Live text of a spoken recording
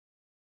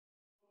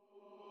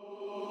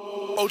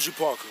OG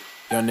Parker.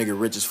 Young nigga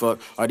rich as fuck.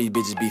 All these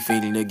bitches be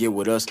fiending to get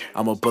with us.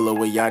 I'ma pull up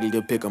with Yachty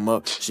to pick 'em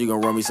up. She gon'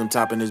 run me some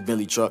top in this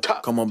Bentley truck.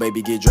 Come on,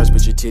 baby, get dressed,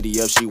 put your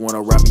titty up. She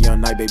wanna ride me all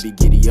night, baby,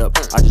 giddy up.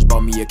 I just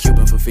bought me a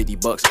Cuban for 50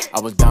 bucks. I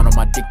was down on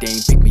my dick, they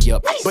ain't pick me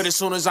up. But as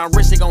soon as I'm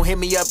rich, they gon' hit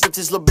me up. If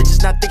this little bitch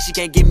is not thick, she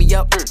can't get me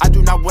up. I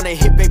do not wanna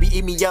hit, baby,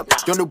 eat me up.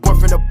 Your new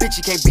boyfriend a bitch,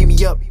 he can't beat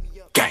me up.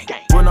 Gang.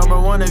 We're number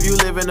one if you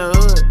live in the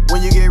hood.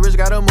 When you get rich,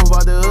 gotta move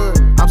out the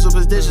hood. I'm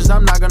superstitious,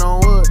 I'm knocking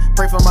on wood.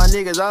 Pray for my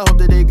niggas, I hope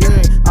that they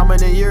good. I'm in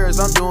the years,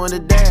 I'm doing the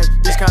dash.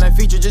 This kind of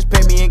feature, just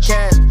pay me in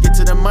cash. Get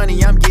to the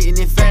money, I'm getting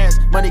it fast.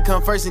 Money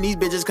come first and these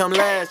bitches come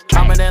last.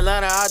 I'm in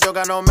Atlanta, I don't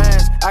got no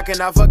mask. I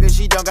cannot fuck her,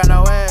 she don't got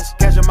no ass.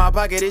 Cash in my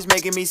pocket, it's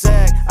making me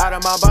sad. Out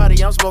of my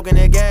body, I'm smoking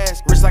that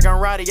gas. Rich like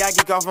I'm Roddy, I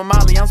geek off of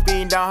Molly. I'm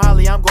speeding down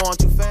Holly, I'm going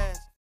too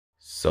fast.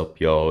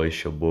 Sup y'all,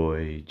 it's your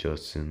boy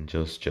Justin,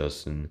 just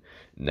Justin.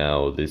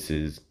 Now this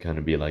is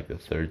gonna be like the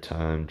third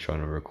time trying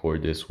to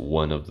record this.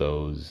 One of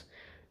those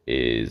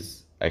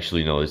is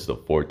actually, no, it's the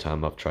fourth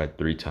time. I've tried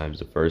 3 times.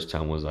 The first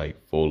time was like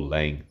full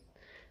length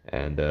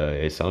and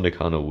it sounded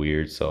kind of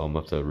weird, so I'm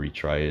gonna have to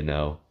retry it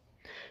now.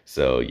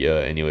 So yeah,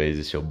 anyways,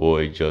 it's your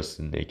boy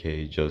Justin,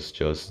 aka just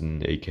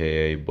Justin,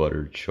 aka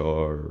Butter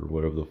Char, or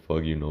whatever the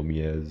fuck you know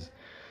me as.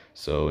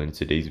 So in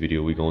today's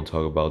video, we're gonna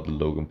talk about the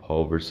Logan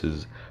Paul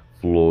versus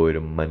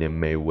Floyd Money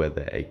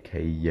Mayweather,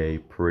 aka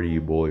Pretty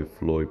Boy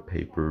Floyd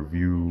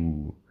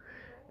pay-per-view.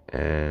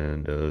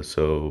 And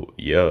so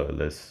yeah,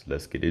 let's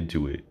get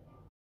into it.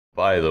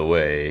 By the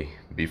way,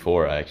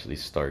 before I actually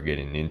start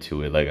getting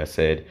into it, like I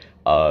said,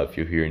 if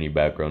you hear any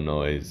background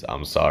noise,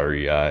 I'm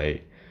sorry. I'm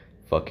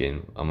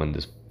in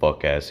this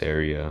fuck ass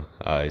area.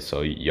 So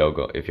y'all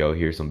go, if y'all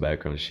hear some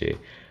background shit,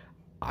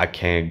 I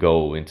can't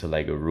go into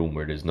like a room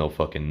where there's no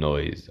fucking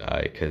noise.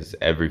 Cause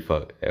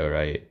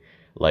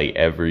like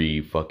every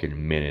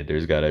fucking minute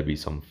there's gotta be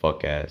some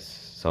fuck ass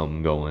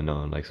something going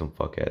on, like some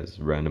fuck ass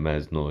random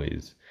ass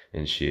noise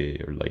and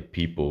shit, or like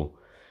people,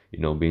 you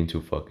know, being too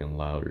fucking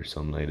loud or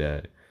something like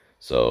that.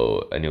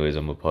 So anyways,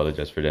 I'm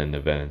apologize for that in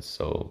advance.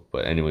 So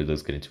but anyways,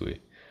 let's get into it.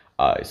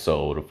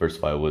 So the first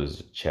fight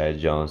was Chad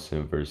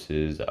Johnson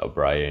versus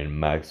Brian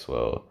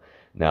Maxwell.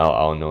 Now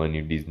I don't know any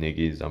of these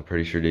niggas. I'm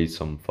pretty sure they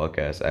some fuck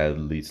ass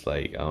athletes,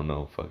 like I don't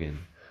know, fucking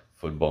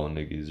football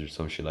niggas or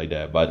some shit like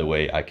that. By the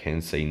way, I can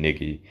say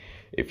nigga.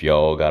 If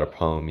y'all got a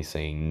problem with me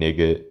saying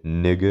nigga,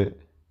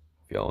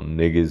 if y'all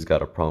niggas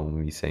got a problem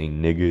with me saying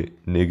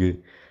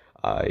nigga,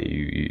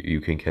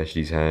 you can catch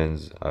these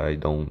hands. I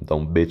don't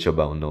bitch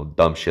about no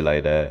dumb shit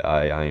like that.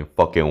 I ain't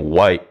fucking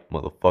white,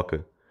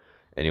 motherfucker.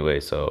 Anyway,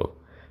 so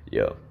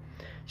yeah,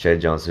 Chad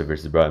Johnson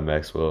versus Brian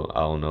Maxwell. I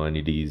don't know any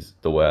of these.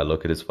 The way I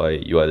look at this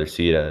fight, you either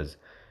see it as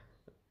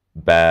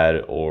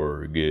bad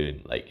or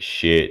good, like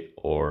shit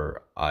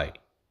or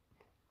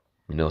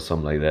you know,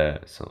 something like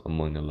that, so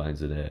among the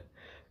lines of that.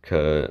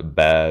 Cause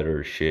bad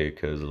or shit,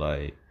 cause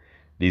like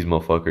these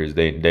motherfuckers,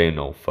 they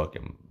know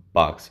fucking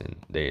boxing.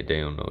 They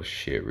don't know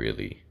shit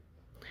really.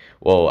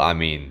 Well, I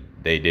mean,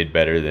 they did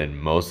better than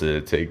most of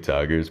the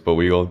TikTokers, but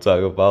we gonna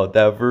talk about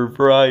that for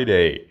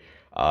Friday.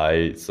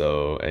 Alright,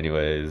 so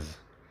anyways,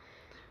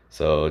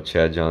 so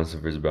Chad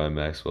Johnson versus Brian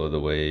Maxwell, the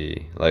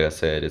way, like I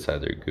said, it's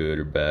either good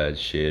or bad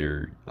shit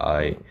or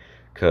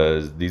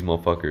cause these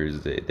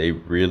motherfuckers, they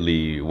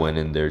really went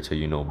in there to,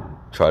 you know,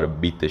 try to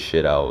beat the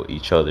shit out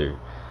each other.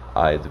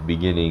 At the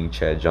beginning,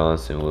 Chad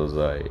Johnson was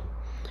like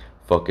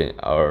fucking,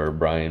 or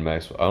Brian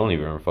Maxwell, I don't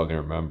even fucking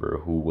remember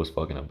who was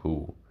fucking up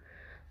who,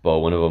 but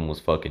one of them was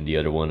fucking the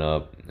other one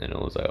up, and it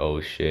was like, oh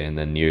shit. And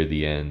then near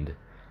the end,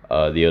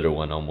 the other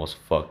one almost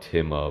fucked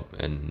him up,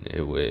 and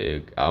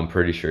I'm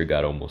pretty sure it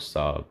got almost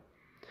stopped.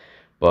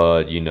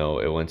 But you know,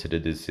 it went to the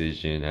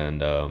decision,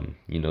 and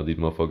you know, these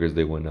motherfuckers,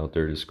 they went out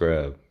there to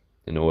scrap.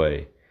 In a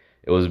way,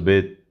 it was a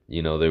bit,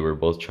 you know, they were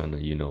both trying to,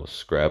 you know,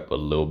 scrap a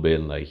little bit,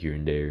 like here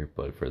and there,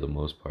 but for the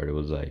most part, it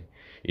was like,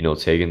 you know,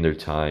 taking their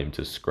time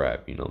to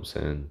scrap, you know what I'm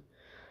saying?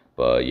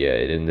 But yeah,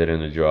 it ended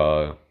in a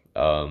draw.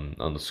 On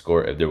the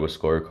score, if there was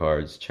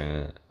scorecards,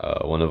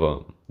 one of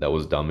them that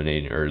was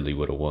dominating early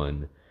would have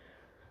won.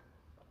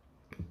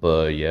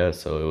 But yeah,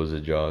 so it was a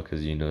draw,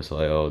 because, you know, it's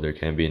like, oh, there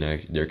can't be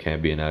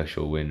an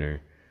actual winner,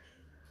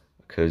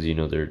 because, you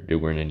know, there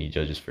weren't any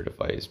judges for the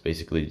fights,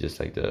 basically just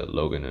like the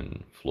Logan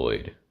and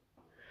Floyd.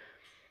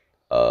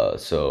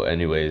 So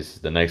anyways,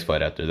 the next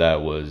fight after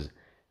that was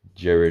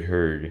Jared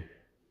Hurd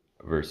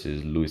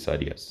versus Luis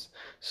Arias.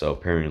 So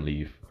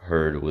apparently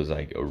Hurd was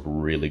like a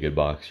really good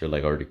boxer,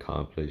 like already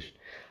accomplished.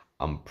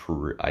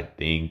 I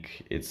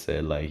think it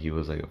said like he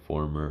was like a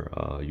former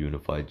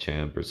unified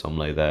champ or something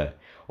like that,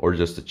 or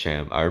just a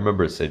champ. I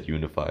remember it said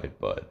unified,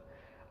 but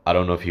I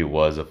don't know if he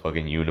was a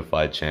fucking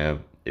unified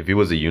champ. If he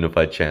was a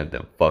unified champ,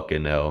 then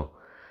fucking hell,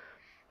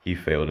 he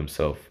failed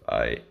himself.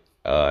 I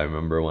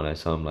remember when I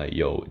saw him, like,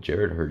 yo,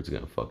 Jared Hurd's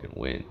gonna fucking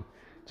win,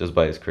 just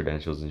by his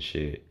credentials and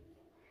shit.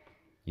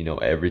 You know,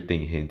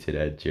 everything hinted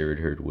at Jared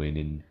Hurd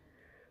winning,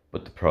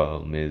 but the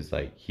problem is,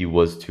 like, he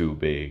was too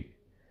big.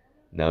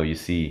 Now you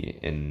see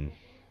in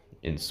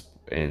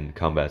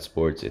combat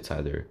sports, it's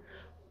either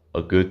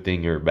a good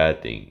thing or a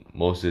bad thing.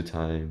 Most of the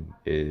time,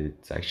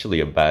 it's actually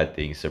a bad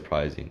thing,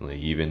 surprisingly,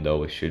 even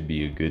though it should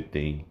be a good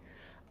thing.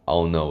 I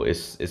don't know.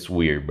 It's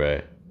weird,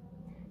 bruh.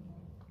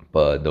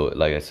 But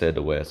like I said,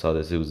 the way I saw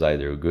this, it was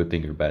either a good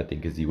thing or a bad thing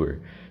because he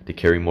were to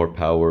carry more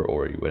power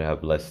or he would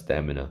have less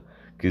stamina.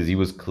 Because he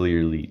was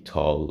clearly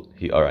tall.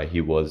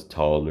 He was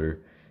taller,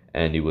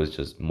 and he was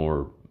just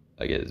more,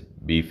 I guess,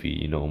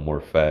 beefy.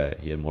 More fat.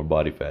 He had more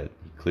body fat,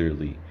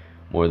 clearly,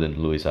 more than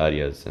Luis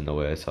Arias. And the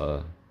way I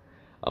saw,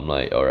 I'm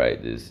like, all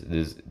right, this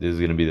is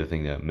gonna be the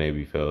thing that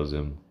maybe fails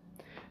him.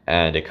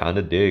 And it kind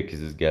of did because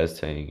his gas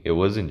tank, it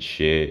wasn't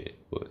shit,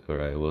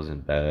 right? It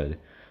wasn't bad,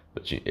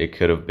 but it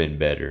could have been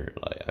better.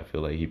 Like, I feel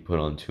like he put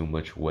on too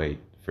much weight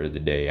for the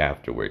day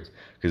afterwards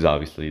because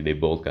obviously they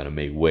both got to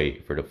make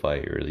weight for the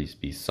fight or at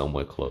least be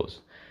somewhat close.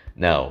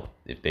 Now,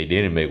 if they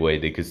didn't make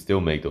weight, they could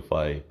still make the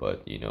fight,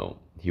 but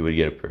he would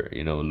get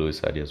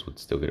Luis Arias would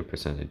still get a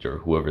percentage or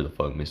whoever the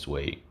fuck missed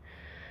weight.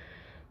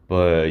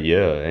 But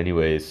yeah,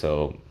 anyway,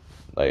 so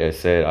like I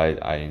said,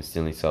 I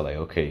instantly saw like,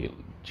 okay,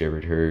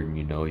 Jared Hurd,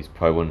 he's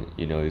probably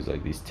he's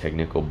like these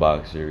technical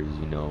boxers,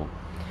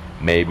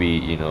 maybe,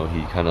 he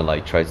kind of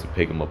like tries to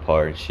pick him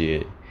apart and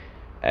shit.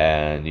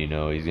 And,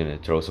 he's gonna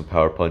throw some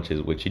power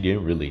punches, which he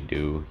didn't really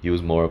do. He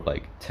was more of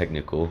like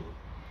technical.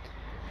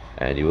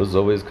 And he was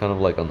always kind of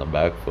like on the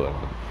back foot,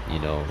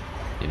 on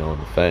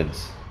the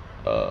fence.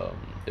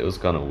 It was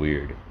kind of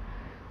weird.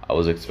 I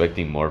was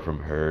expecting more from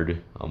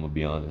Hurd. I'm gonna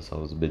be honest, I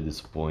was a bit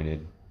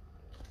disappointed.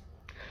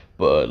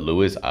 But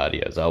Luis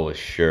Arias, I was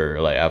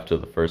sure. Like after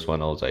the first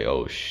one, I was like,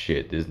 "Oh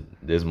shit,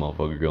 this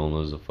motherfucker gonna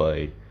lose the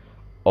fight."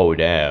 Oh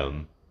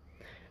damn!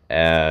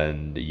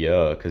 And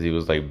yeah, cause he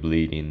was like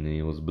bleeding.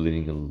 He was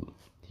bleeding.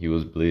 He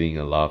was bleeding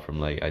a lot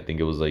from like I think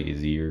it was like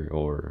his ear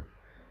or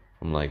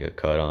from like a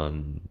cut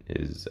on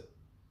his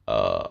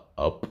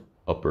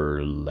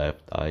upper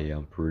left eye.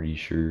 I'm pretty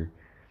sure.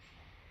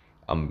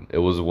 It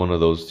was one of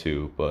those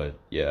two, but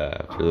yeah,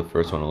 after the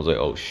first one, I was like,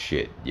 oh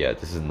shit, yeah,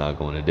 this is not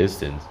going a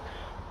distance,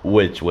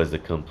 which was the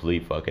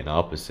complete fucking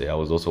opposite. I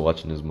was also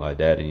watching this with my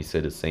dad, and he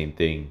said the same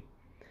thing,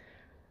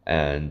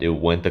 and it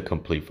went the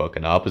complete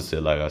fucking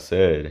opposite. Like I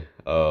said,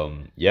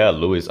 yeah,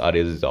 Luis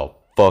Arias is a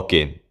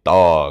fucking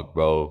dog,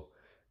 bro.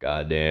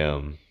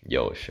 Goddamn,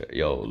 yo,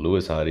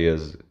 Luis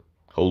Arias,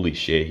 holy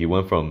shit, he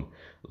went from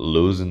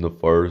losing the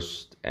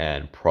first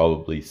and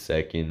probably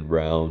second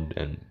round,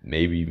 and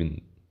maybe even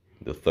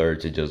the third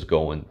to just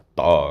going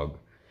dog.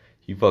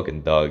 He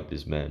fucking dogged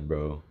this man,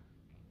 bro.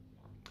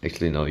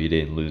 Actually, no, he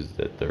didn't lose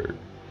the third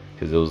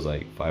because it was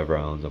like 5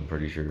 rounds, I'm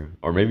pretty sure,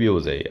 or maybe it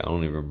was 8. I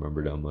don't even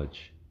remember that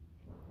much.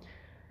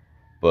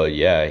 But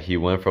yeah, he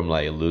went from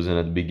like losing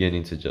at the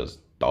beginning to just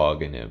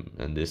dogging him,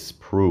 and this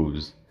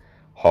proves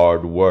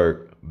hard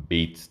work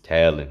beats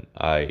talent.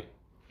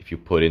 If you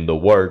put in the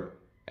work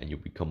and you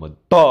become a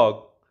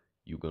dog,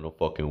 you're gonna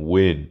fucking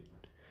win.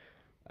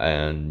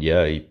 And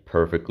yeah, he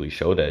perfectly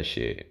showed that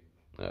shit.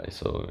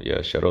 So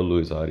yeah, shout out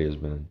Luis Arias,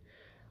 man.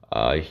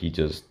 He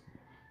just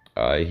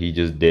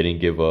didn't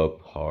give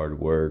up. Hard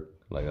work,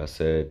 like I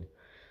said.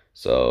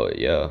 So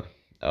yeah,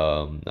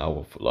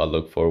 I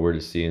look forward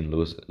to seeing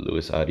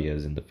Luis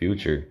Arias in the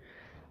future.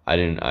 I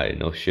didn't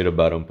know shit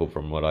about him, but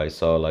from what I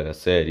saw, like I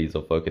said, he's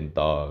a fucking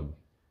dog.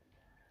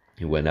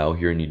 He went out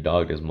here and he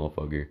dogged this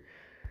motherfucker.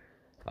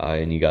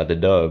 And he got the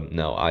dub.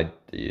 Now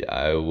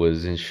I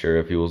wasn't sure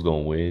if he was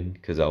gonna win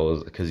because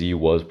he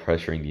was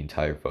pressuring the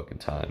entire fucking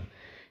time.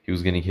 He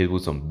was getting hit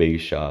with some big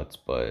shots,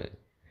 but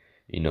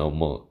he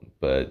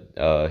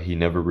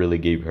never really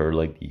gave her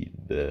like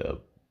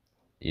the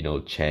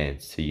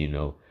chance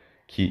to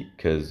keep,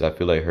 because I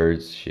feel like her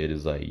shit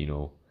is like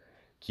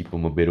keep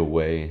him a bit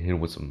away and hit him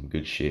with some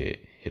good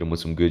shit. Hit him with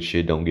some good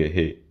shit, don't get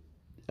hit.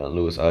 And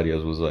Luis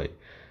Arias was like,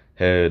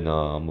 hey,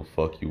 nah, I'm gonna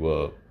fuck you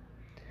up.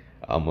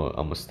 I'm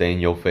gonna stay in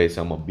your face.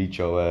 I'm gonna beat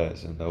your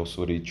ass, and that was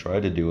what he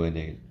tried to do, and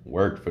it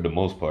worked for the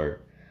most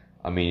part.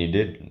 I mean, he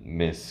did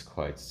miss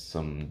quite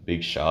some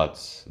big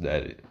shots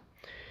that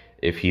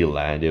if he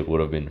landed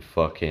would have been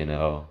fucking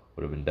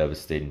would have been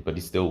devastating. But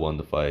he still won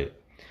the fight,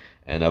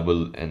 and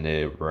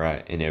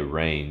it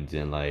rained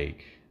in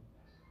like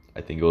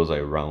I think it was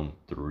like round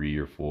 3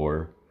 or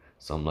 4,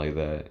 something like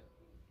that.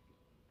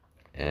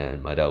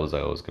 And my dad was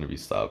like, "Oh, it's gonna be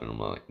stopping." I'm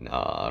like,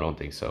 "Nah, I don't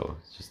think so.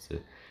 It's just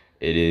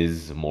it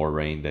is more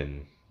rain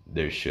than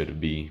there should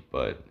be."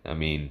 But I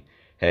mean,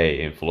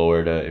 hey, in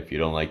Florida, if you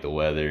don't like the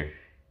weather,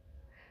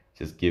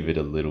 just give it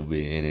a little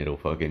bit and it'll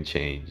fucking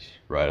change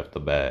right off the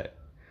bat.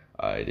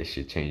 Alright, this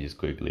shit changes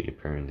quickly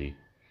apparently.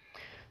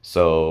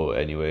 So,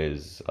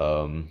 anyways,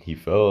 he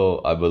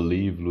fell. I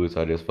believe Luis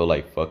Arias fell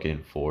like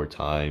fucking 4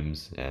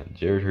 times, and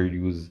Jared Hurd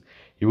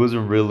he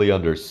wasn't really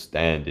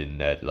understanding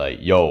that like,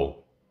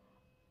 yo,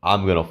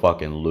 I'm gonna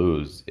fucking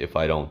lose if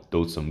I don't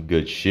do some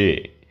good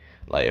shit.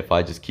 Like if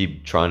I just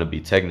keep trying to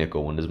be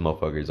technical when this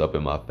motherfucker's up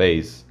in my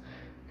face,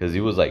 because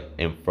he was like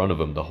in front of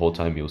him the whole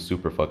time. He was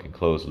super fucking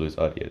close, Luis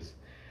Arias.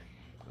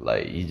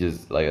 Like he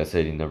just, like I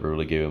said, he never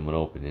really gave him an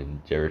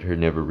opening. Jared Hurd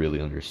never really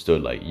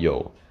understood like,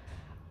 yo,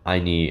 I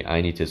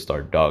need to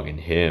start dogging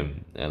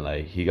him, and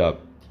like he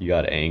got he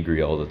got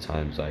angry all the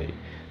times like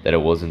that it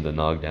wasn't the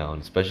knockdown,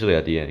 especially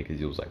at the end because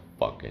he was like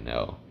fucking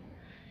hell.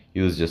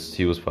 He was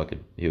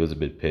a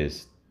bit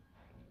pissed,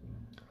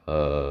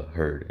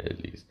 hurt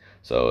at least.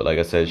 So like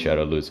I said, shout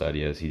out Luis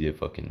Arias, he did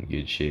fucking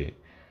good shit.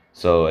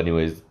 So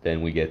anyways,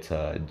 then we get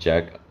to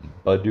Jack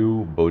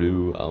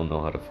Bodu. I don't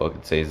know how to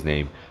fucking say his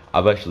name.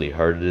 I've actually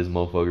heard of this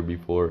motherfucker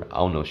before. I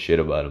don't know shit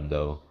about him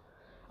though.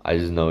 I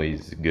just know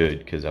he's good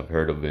because I've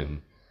heard of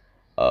him.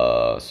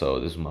 So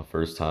this was my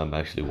first time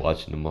actually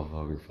watching the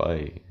motherfucker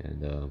fight,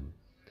 and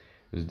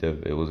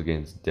it was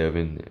against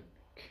Devin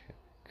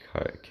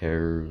Car.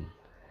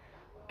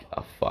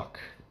 Ah, fuck.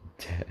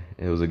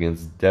 It was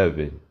against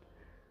Devin.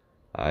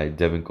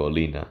 Devin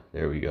Colina.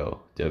 There we go.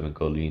 Devin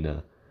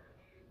Colina.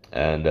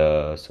 And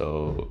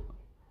so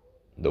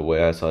the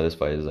way I saw this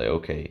fight is like,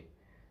 okay,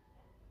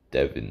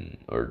 Devin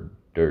or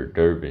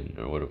Dervin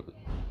or whatever.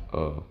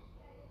 Oh,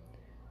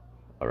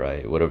 all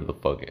right, whatever the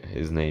fuck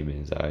his name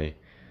is.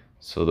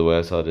 So the way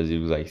I saw this, he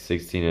was like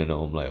 16-0.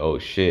 I'm like, oh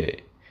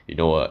shit. You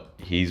know what?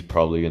 He's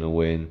probably gonna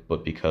win,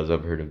 but because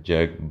I've heard of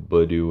Jack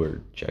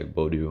Bodu,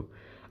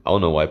 I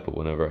don't know why, but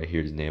whenever I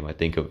hear his name, I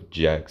think of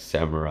Jack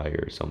Samurai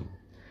or some,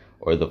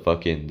 or the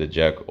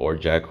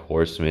Jack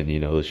Horseman,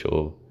 you know, the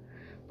show.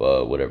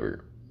 But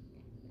whatever.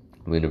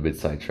 I'm in a bit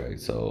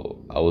sidetracked.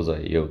 So I was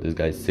like, yo, this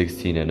guy's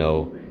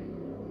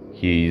 16-0.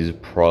 He's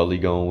probably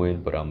gonna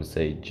win, but I'm gonna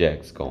say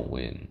Jack's gonna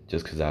win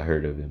just because I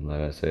heard of him,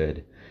 like I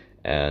said.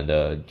 And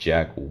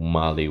Jack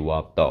Molly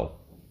whopped the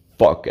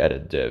fuck out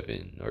of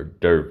Devin or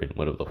Dervin,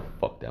 whatever the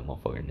fuck that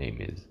motherfucker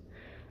name is.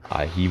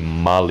 He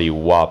molly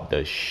whopped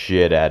the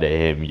shit out of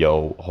him,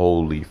 yo.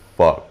 Holy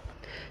fuck.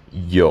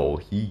 Yo,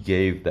 he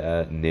gave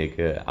that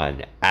nigga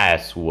an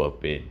ass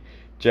whooping.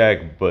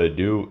 Jack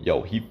Badu,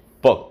 yo, he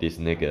fucked this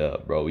nigga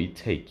up, bro. He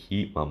take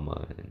heat, my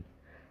man.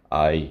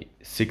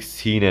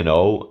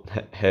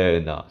 16-0,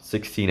 hell nah,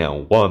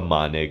 16-1,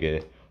 my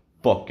nigga.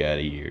 Fuck out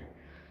of here.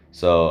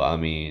 So I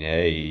mean,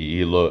 hey,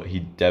 he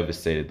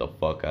devastated the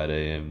fuck out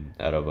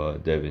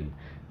of Devin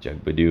Jack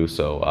Badu.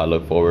 So I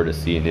look forward to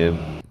seeing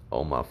him.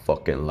 Oh my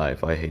fucking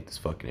life, I hate this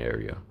fucking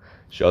area.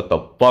 Shut the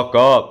fuck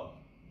up.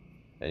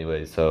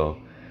 Anyway, so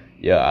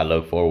yeah, I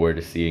look forward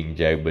to seeing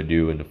Jack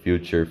Badu in the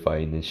future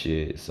fighting and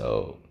shit.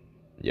 So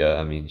yeah,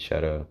 I mean,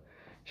 shout out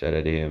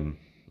to him.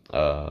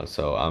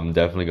 So I'm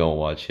definitely gonna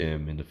watch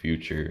him in the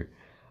future.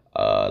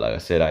 Like I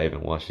said, I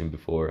haven't watched him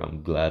before.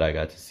 I'm glad I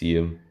got to see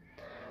him.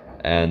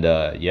 And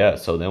yeah,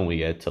 so then we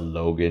get to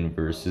Logan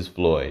versus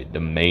Floyd, the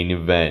main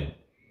event.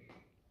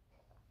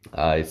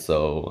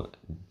 So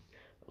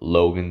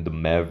Logan the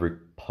Maverick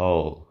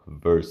Paul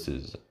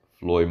versus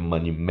Floyd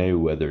Money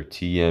Mayweather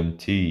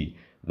TMT,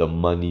 the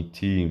money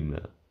team.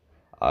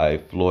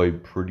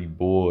 Floyd Pretty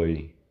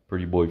Boy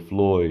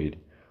Floyd.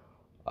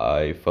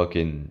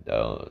 Fucking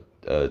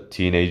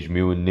Teenage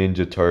Mutant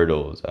Ninja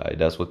Turtles.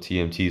 That's what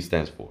TMT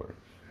stands for.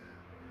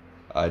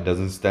 It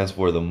doesn't stand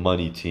for the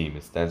money team.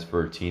 It stands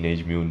for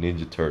Teenage Mutant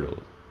Ninja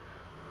Turtles.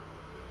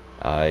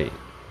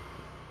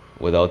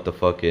 Without the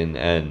fucking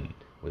N,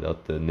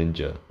 without the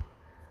ninja.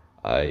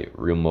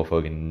 Real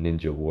motherfucking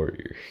ninja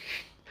warrior.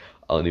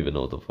 I don't even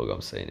know what the fuck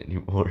I'm saying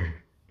anymore.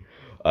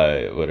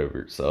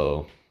 Whatever.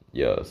 So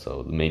yeah.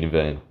 So the main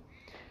event.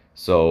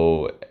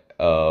 So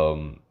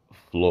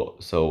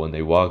so when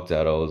they walked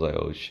out, I was like,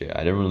 oh shit. I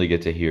didn't really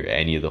get to hear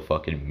any of the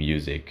fucking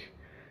music.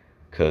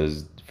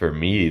 Cause for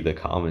me, the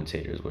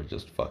commentators were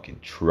just fucking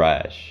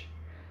trash.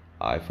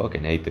 I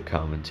fucking hate the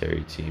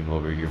commentary team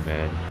over here,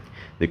 man.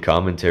 The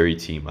commentary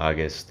team I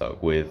get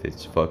stuck with,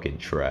 it's fucking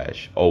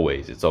trash.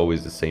 Always. It's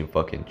always the same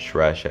fucking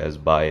trash ass,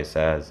 bias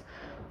ass,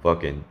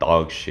 fucking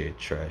dog shit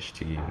trash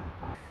team.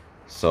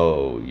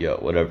 So, yeah,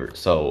 whatever.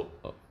 So,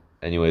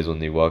 anyways, when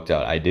they walked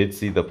out, I did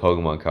see the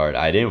Pokemon card.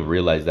 I didn't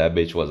realize that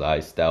bitch was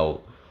iced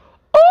out.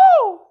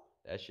 Oh!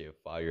 That shit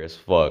fire as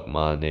fuck,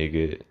 my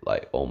nigga.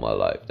 Like, oh my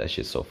life. That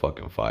shit's so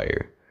fucking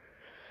fire.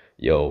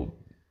 Yo,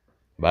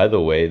 by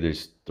the way,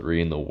 there's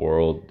 3 in the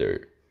world.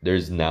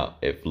 There's now,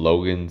 if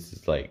Logan's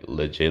is like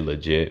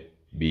legit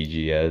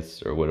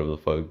BGS or whatever the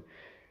fuck,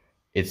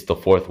 it's the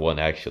 4th one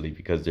actually,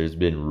 because there's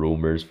been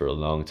rumors for a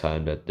long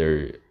time that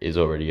there is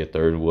already a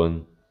 3rd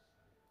one.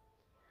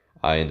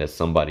 And that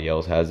somebody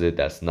else has it.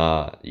 That's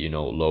not, you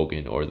know,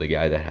 Logan or the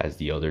guy that has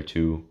the other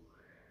 2.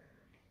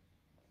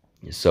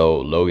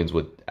 So Logan's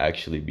would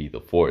actually be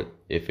the 4th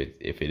if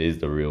it is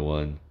the real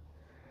one.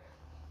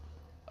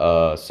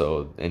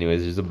 So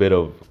anyways, there's a bit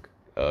of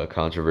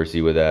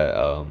controversy with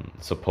that.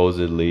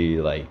 Supposedly,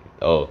 like,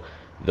 oh,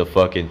 the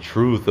fucking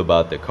truth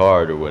about the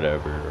card or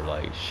whatever, or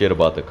like shit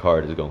about the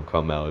card is gonna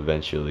come out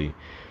eventually.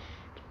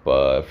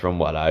 But from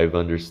what I've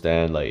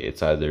understand, like,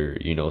 it's either,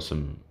 you know,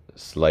 some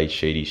slight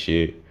shady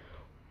shit,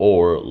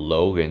 or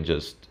Logan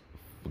just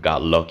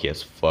got lucky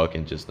as fuck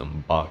and just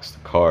unboxed the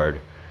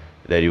card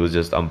that he was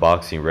just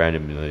unboxing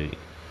randomly,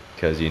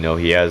 because, you know,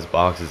 he has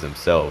boxes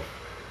himself.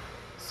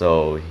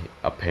 So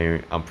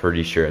I'm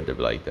pretty sure at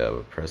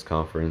the press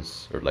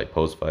conference or like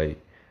post fight,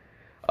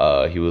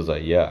 he was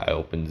like, yeah, I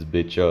opened this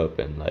bitch up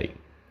and like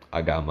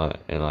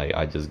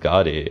I just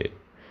got it.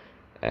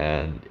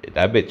 and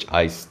that bitch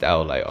iced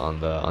out like on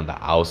the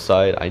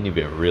outside. I didn't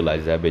even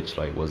realize that bitch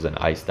like was an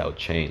iced out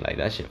chain. Like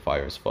that shit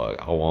fire as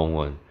fuck. I want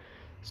one.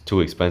 It's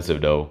too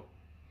expensive though.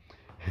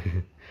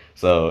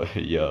 So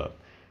yeah.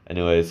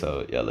 Anyway,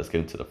 so yeah, let's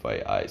get into the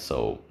fight. Alright,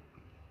 so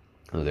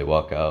they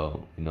walk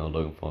out.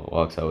 Logan Paul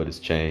walks out with his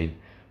chain.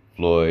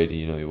 Floyd,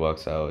 he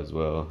walks out as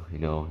well.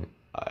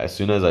 As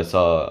soon as I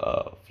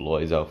saw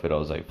Floyd's outfit, I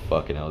was like,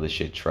 fucking hell, this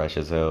shit trash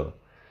as hell.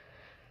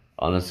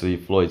 Honestly,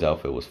 Floyd's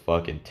outfit was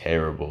fucking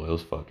terrible. It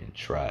was fucking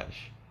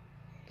trash.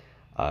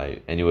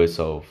 Anyway,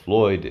 so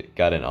Floyd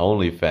got an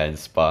OnlyFans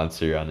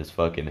sponsor on his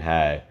fucking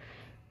hat.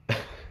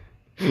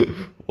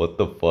 What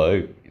the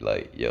fuck?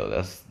 Like,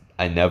 yo,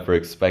 I never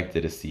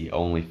expected to see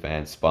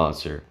OnlyFans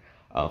sponsor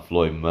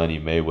Floyd Money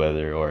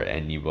Mayweather or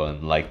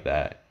anyone like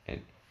that.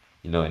 And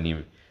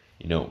any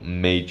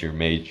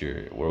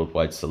major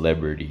worldwide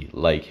celebrity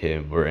like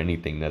him or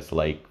anything that's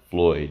like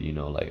Floyd,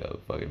 like a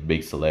fucking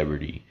big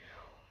celebrity,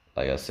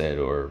 like I said,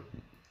 or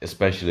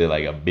especially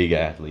like a big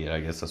athlete.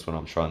 I guess that's what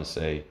I'm trying to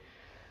say.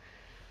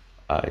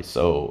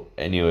 So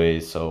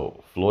anyway,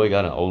 so Floyd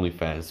got an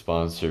OnlyFans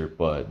sponsor,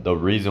 but the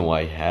reason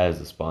why he has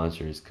a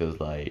sponsor is because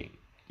like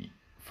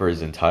for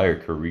his entire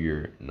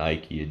career,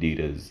 Nike,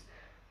 Adidas,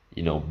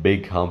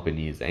 big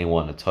companies ain't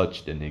want to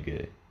touch the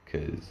nigga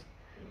because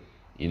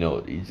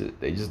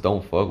they just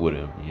don't fuck with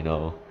him.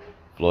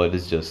 Floyd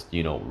is just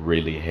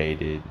really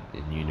hated,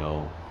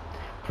 and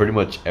pretty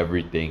much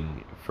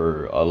everything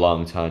for a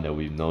long time that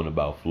we've known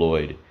about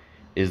Floyd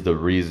is the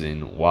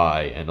reason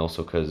why, and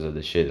also because of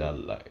the shit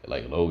that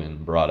like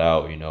Logan brought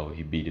out.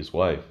 He beat his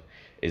wife.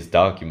 It's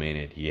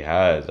documented. He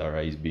has. All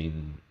right, he's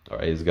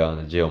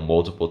gotten to jail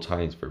multiple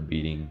times for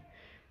beating,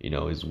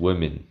 his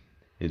women.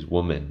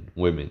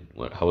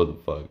 How the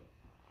fuck?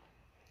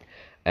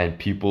 And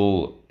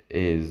people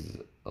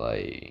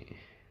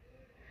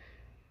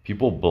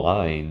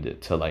blind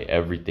to like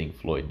everything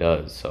Floyd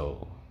does.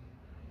 So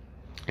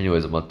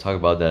anyways, I'm gonna talk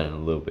about that in a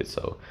little bit.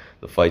 So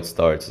the fight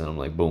starts, and I'm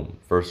like, boom,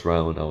 first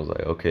round. I was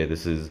like, okay,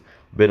 this is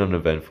a bit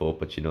uneventful,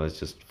 but it's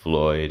just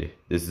Floyd.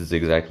 This is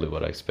exactly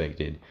what I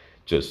expected.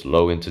 Just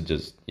Logan to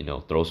just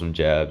throw some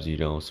jabs,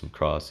 some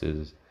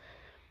crosses,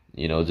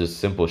 just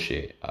simple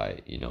shit.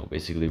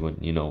 Basically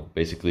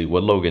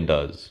what Logan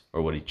does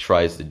or what he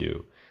tries to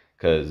do.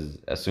 Cause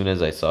as soon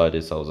as I saw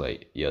this, I was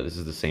like, yeah, this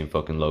is the same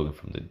fucking Logan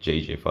from the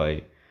JJ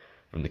fight,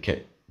 from the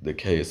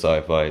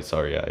KSI fight.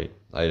 Sorry, I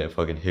had a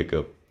fucking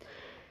hiccup.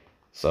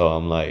 So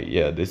I'm like,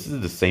 yeah, this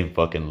is the same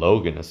fucking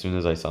Logan. As soon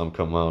as I saw him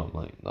come out,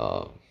 I'm like,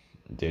 nah,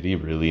 did he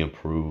really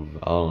improve?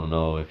 I don't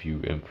know if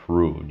you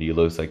improved. He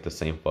looks like the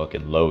same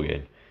fucking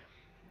Logan.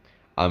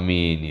 I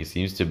mean, he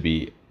seems to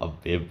be a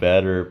bit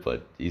better,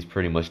 but he's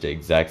pretty much the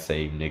exact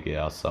same nigga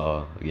I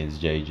saw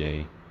against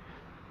JJ.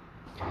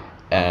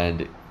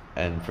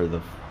 And for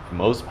the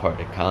most part,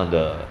 it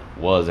kinda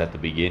was at the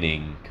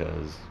beginning,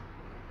 cause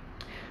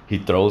he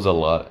throws a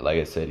lot. Like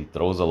I said, he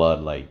throws a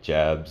lot like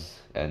jabs,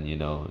 and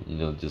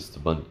just a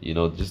bunch,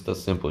 just the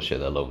simple shit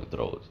that Logan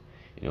throws.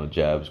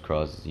 Jabs,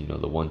 crosses, the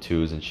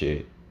 1-2s and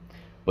shit.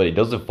 But he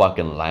doesn't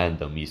fucking land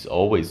them. He's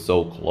always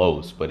so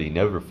close, but he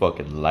never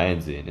fucking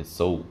lands it. And it's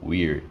so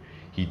weird.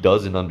 He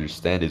doesn't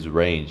understand his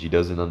range. He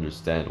doesn't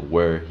understand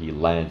where he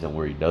lands and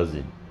where he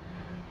doesn't.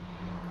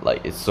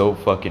 Like, it's so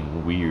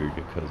fucking weird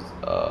because,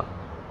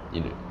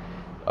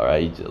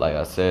 alright, like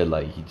I said,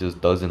 like, he just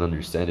doesn't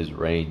understand his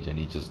range, and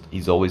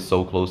he's always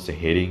so close to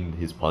hitting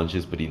his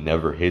punches, but he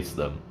never hits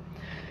them.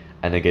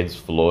 And against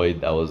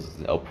Floyd, that was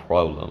a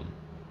problem.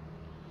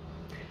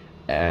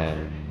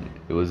 And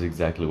it was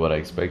exactly what I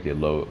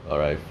expected.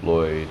 Alright,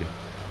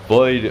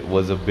 Floyd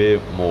was a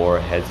bit more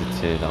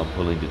hesitant on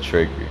pulling the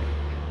trigger.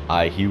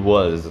 He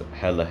was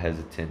hella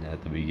hesitant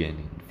at the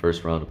beginning,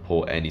 first round, to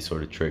pull any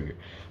sort of trigger.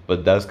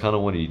 But that's kind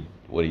of what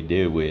he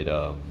did with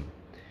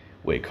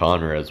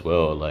Connor as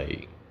well.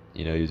 Like,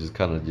 he was just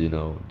kind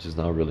of just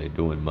not really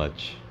doing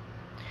much.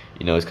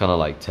 It's kind of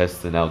like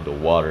testing out the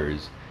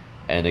waters.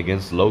 And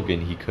against Logan,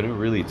 he couldn't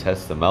really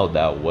test them out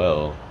that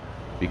well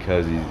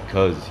because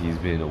he's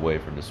been away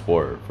from the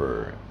sport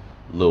for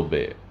a little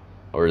bit,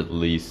 or at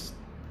least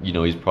he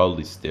was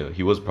probably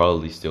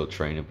still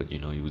training, but he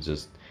was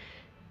just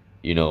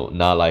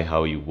not like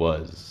how he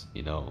was.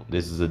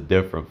 This is a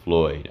different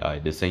Floyd.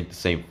 This ain't the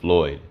same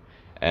Floyd.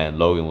 And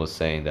Logan was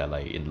saying that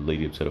like in the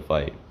lead up to the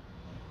fight.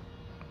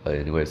 But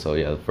anyway, so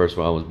yeah, the first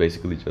round was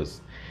basically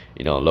just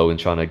Logan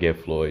trying to get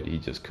Floyd. He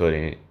just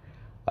couldn't.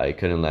 I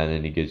couldn't land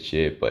any good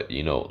shit. But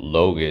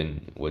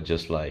Logan would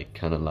just like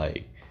kind of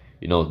like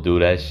do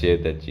that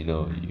shit that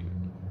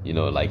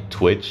like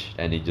twitch,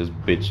 and he just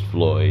bitched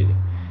Floyd.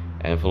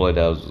 And Floyd,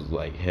 that was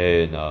like,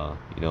 hey, nah,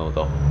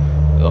 the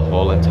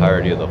whole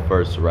entirety of the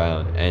first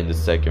round and the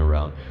second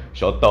round.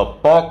 Shut the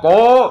fuck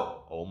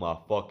up! Oh my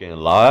fucking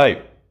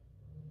life.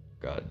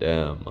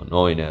 Goddamn,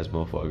 annoying ass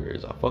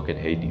motherfuckers. I fucking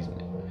hate these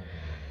men.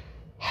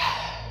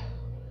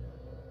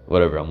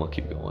 Whatever, I'm gonna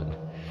keep going.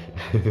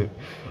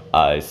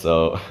 Alright,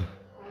 so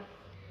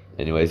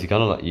anyways, he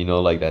kind of like,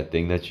 like that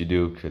thing that you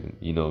do, kind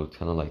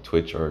of like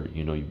twitch, or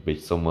you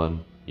bitch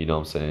someone, what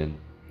I'm saying.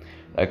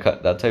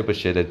 That type of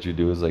shit that you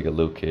do as like a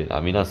little kid. I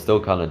mean, I still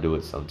kind of do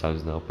it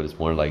sometimes now, but it's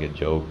more like a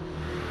joke,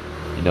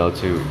 you know.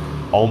 To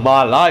all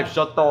my life,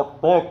 shut the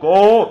fuck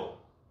up,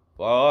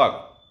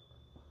 fuck,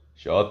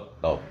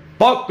 shut the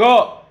fuck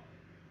up,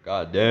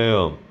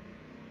 goddamn,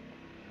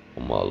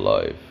 all my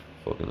life,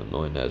 fucking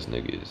annoying ass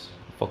niggas.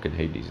 I fucking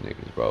hate these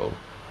niggas, bro.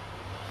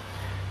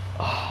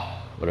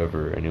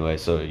 Whatever. Anyway,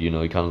 so you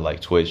know, he kind of like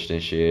twitched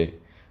and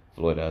shit.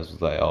 Floyd ass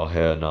was like, "Oh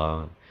hell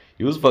nah."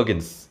 He was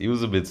fucking. He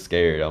was a bit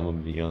scared. I'm gonna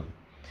be young,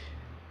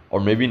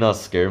 or maybe not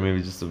scared.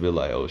 Maybe just a bit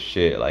like, "Oh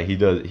shit!" Like he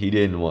does. He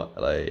didn't want.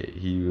 Like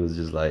he was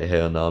just like,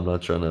 "Hell no, I'm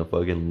not trying to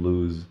fucking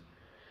lose.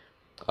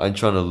 I'm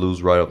trying to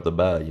lose right off the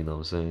bat." You know what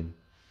I'm saying?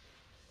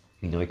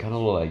 You know, he kind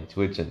of like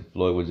twitch, and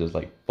Floyd would just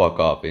like fuck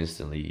off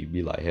instantly. He'd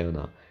be like, "Hell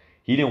no."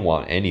 He didn't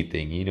want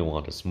anything. He didn't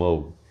want to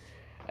smoke.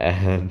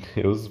 And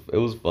it was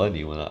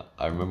funny when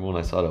I remember when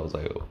I saw that. I was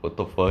like, what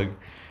the fuck?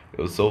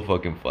 It was so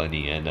fucking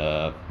funny. And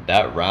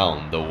that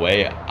round, the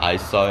way I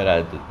saw it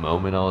at the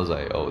moment, I was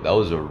like, oh, that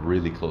was a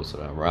really close to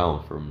that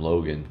round from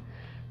Logan.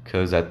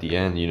 Cause at the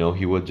end, you know,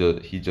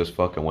 he just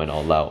fucking went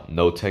all out.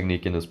 No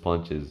technique in his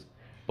punches.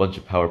 Bunch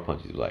of power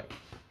punches. He's like,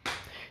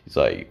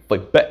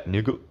 fight back,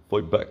 nigga,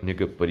 fight back,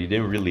 nigga. But he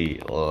didn't really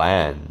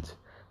land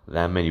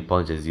that many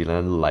punches. He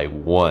landed like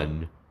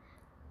one.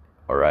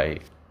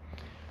 Alright.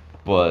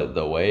 But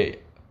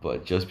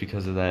but just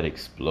because of that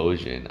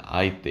explosion,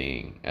 I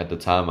think at the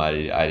time I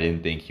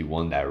didn't think he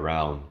won that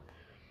round.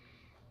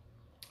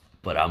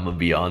 But I'm gonna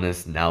be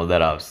honest, now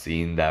that I've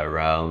seen that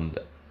round,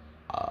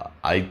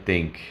 I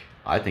think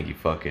he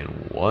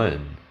fucking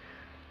won.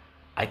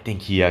 I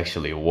think he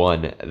actually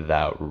won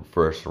that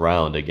first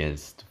round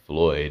against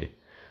Floyd.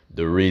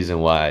 The reason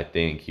why I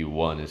think he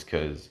won is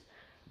because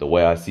the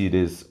way I see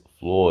this,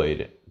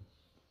 Floyd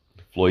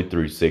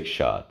threw 6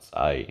 shots.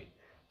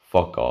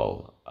 Fuck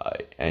all.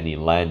 And he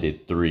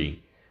landed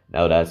 3.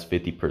 Now that's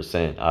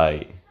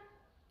 50%.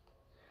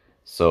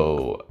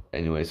 So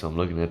anyway, so I'm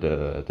looking at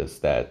the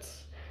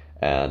stats,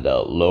 and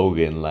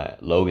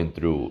Logan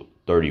threw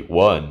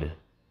 31,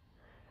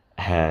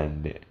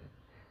 and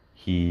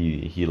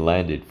he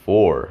landed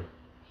 4.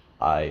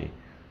 I.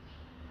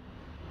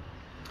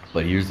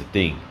 But here's the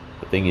thing.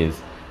 The thing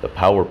is, the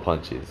power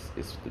punches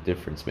is the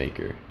difference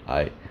maker.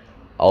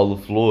 All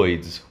of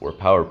Floyd's were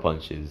power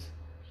punches,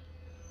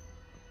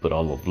 but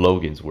all of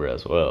Logan's were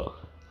as well.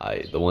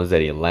 The ones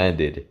that he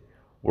landed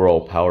were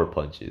all power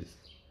punches.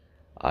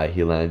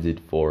 He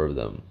landed 4 of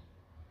them.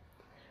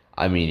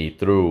 I mean, he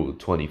threw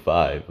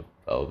 25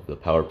 of the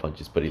power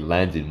punches, but he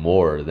landed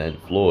more than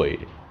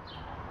Floyd.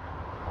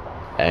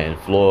 And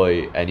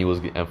Floyd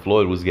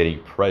was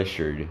getting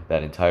pressured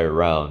that entire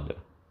round,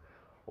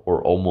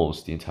 or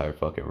almost the entire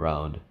fucking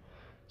round.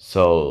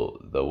 So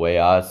the way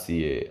I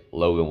see it,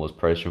 Logan was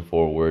pressuring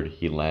forward.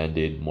 He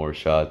landed more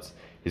shots.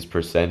 His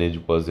percentage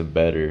wasn't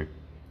better,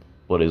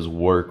 but his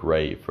work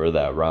rate for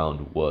that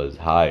round was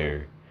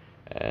higher.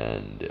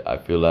 And I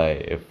feel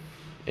like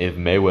if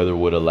Mayweather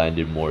would have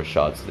landed more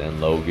shots than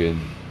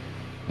Logan,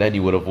 then he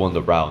would have won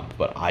the round.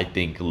 But I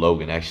think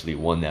Logan actually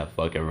won that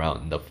fucking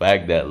round. And the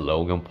fact that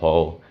Logan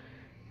Paul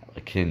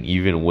can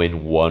even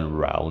win one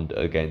round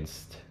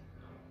against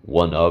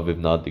one of, if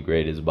not the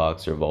greatest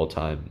boxer of all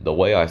time. The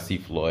way I see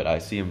Floyd, I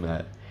see him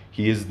at,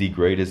 he is the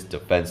greatest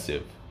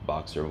defensive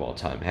boxer of all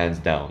time, hands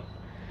down.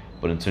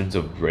 But in terms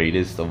of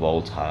greatest of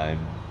all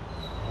time,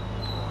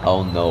 I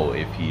don't know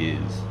if he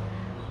is.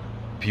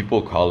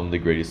 People call him the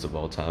greatest of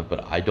all time,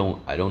 but I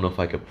don't know if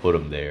I could put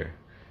him there.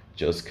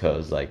 Just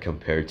cause like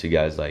compared to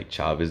guys like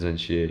Chavez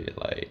and shit,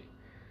 like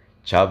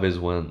Chavez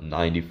won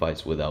 90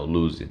 fights without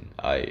losing.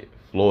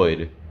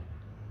 Floyd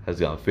has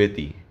gone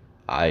 50.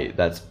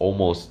 That's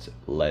almost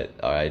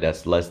alright,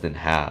 that's less than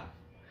half.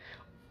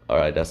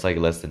 Alright, that's like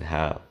less than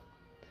half.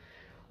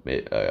 I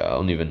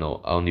don't even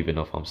know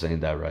if I'm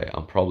saying that right.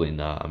 I'm probably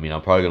not. I mean,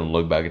 I'm probably gonna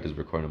look back at this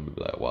recording and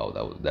be like, wow,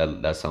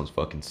 that sounds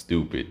fucking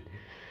stupid.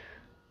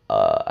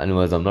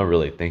 Anyways, I'm not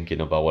really thinking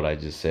about what I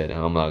just said, and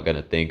I'm not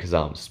gonna think because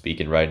I'm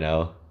speaking right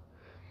now.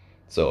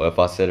 So if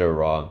I said it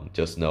wrong,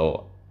 just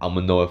know I'm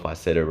gonna know if I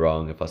said it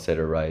wrong. If I said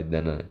it right,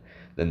 then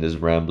this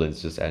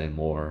rambling's just adding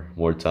more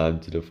time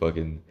to the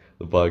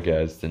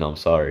podcast, and I'm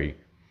sorry.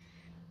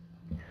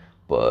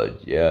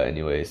 But yeah,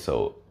 anyway,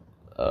 so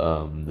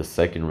the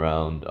second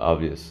round,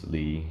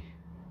 obviously,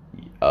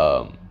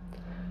 the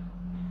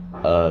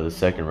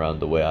second round,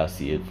 the way I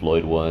see it,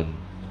 Floyd won,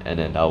 and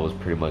then that was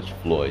pretty much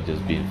Floyd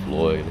just being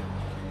Floyd.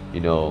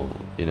 Hit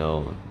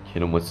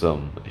him with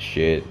some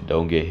shit.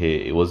 Don't get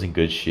hit. It wasn't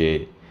good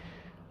shit.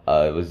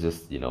 It was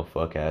just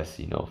fuck ass.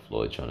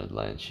 Floyd trying to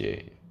land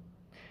shit.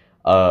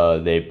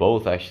 They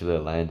both actually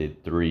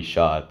landed 3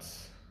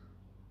 shots,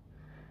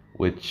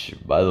 which,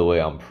 by the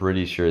way, I'm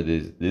pretty sure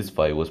this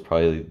fight was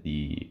probably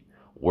the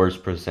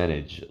worst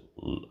percentage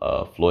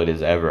Floyd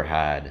has ever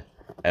had,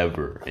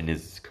 ever in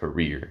his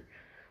career.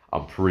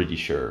 I'm pretty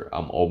sure.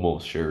 I'm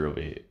almost sure of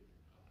it.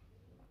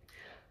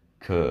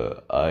 He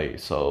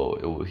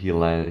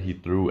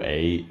threw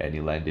 8 and he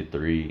landed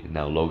 3.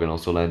 Now Logan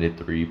also landed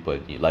 3,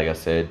 but like I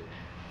said,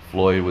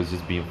 Floyd was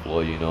just being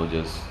Floyd. Don't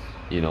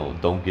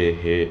get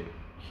hit.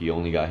 he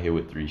only got hit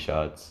with 3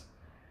 shots.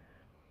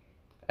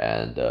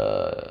 And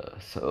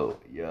so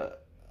yeah,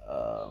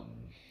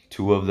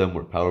 2 of them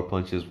were power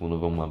punches. One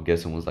of them, I'm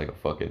guessing, was like a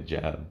fucking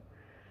jab.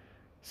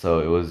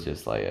 So it was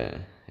just like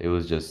it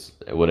was just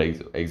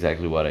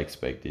exactly what I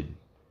expected.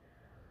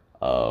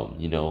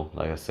 You know,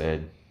 like I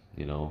said,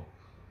 you know,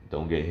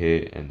 don't get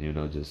hit, and you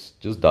know, just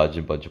dodge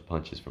a bunch of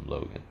punches from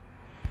Logan.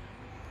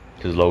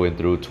 Because Logan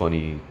threw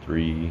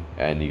 23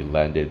 and he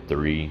landed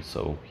 3,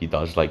 so he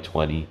dodged like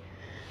 20.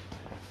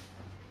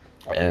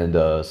 And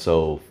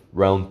so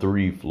round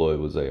 3, Floyd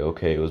was like,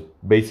 okay, it was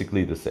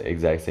basically the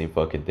exact same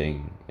fucking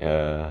thing.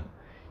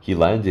 He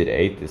landed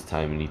 8 this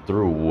time, and he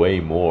threw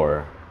way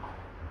more.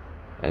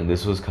 And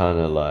this was kind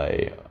of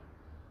like,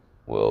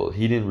 well,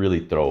 he didn't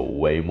really throw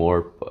way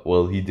more, but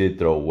well, he did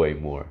throw way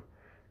more,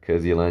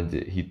 because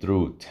he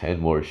threw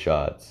 10 more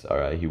shots. All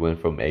right, he went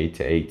from 8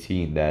 to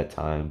 18 that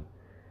time,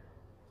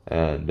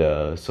 and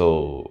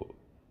so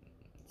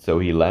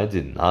he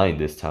landed 9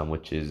 this time,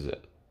 which is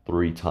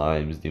 3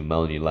 times the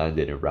amount he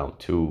landed in round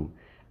 2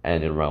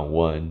 and in round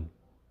 1.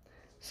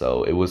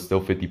 So it was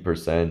still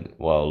 50%,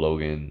 while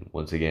Logan,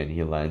 once again,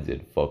 he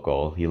landed fuck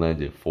all. He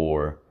landed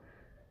 4.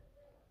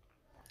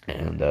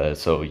 And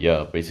so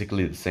yeah,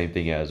 basically the same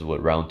thing as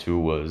what round 2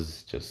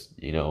 was, just,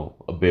 you know,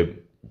 a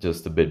bit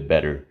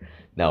better.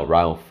 Now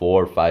round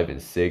 4, 5,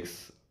 and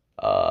 6,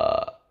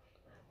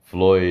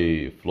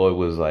 Floyd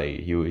was like,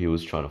 he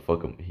was trying to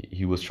fuck him.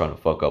 He was trying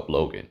to fuck up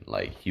Logan.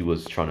 Like, he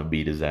was trying to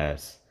beat his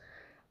ass.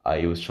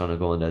 He was trying to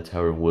go in that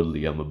Tyron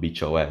Woodley, I'ma beat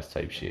your ass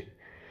type shit.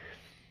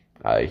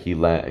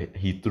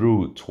 He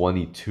threw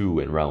 22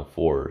 in round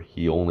 4.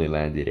 He only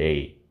landed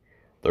 8,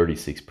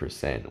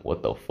 36%.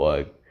 What the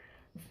fuck?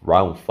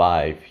 Round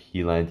 5,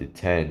 he landed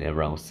 10, and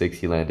round 6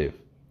 he landed.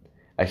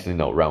 Actually,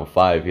 no, round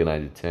 5 he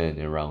landed 10,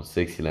 and round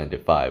 6 he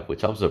landed 5,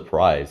 which I'm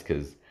surprised,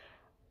 because,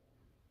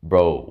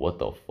 bro, what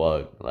the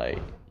fuck? Like,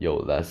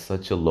 yo, that's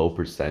such a low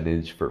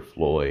percentage for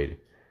Floyd,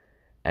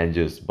 and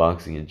just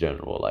boxing in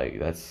general. Like,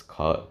 that's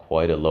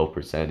quite a low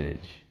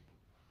percentage.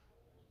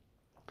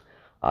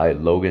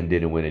 Logan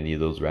didn't win any of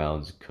those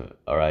rounds.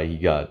 All right, he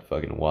got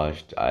fucking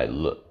washed.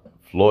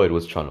 Floyd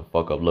was trying to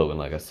fuck up Logan.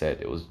 Like I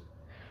said, it was,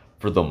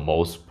 for the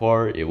most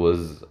part, it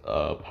was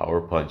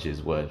power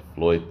punches what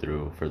Floyd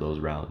threw for those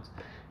rounds.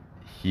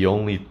 He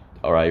only,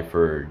 all right,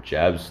 for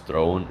jabs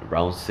thrown,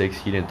 round 6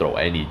 he didn't throw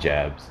any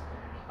jabs.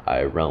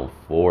 Round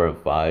 4 and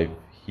 5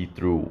 he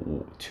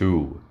threw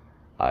 2.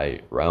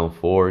 Round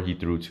 4 he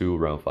threw 2.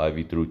 Round 5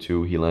 he threw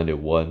 2. He landed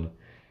 1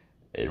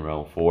 in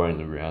round 4,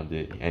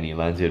 and he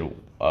landed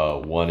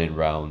 1 in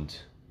round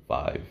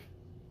 5.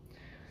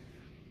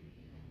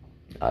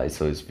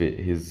 So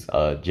his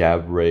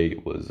jab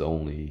rate was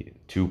only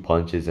 2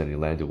 punches, and he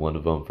landed 1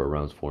 of them for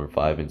rounds 4 and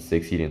 5. And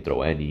 6 he didn't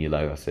throw any,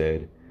 like I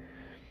said.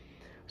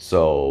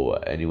 So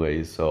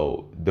anyways,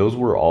 so those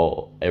were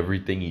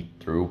everything he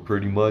threw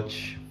pretty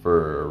much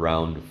for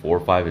round 4,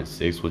 5, and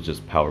 6 was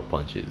just power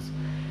punches.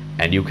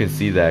 And you can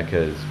see that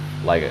because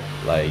like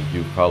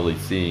you've probably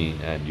seen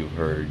and you've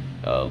heard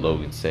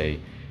Logan say,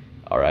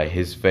 all right,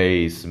 his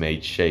face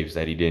made shapes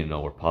that he didn't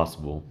know were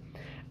possible.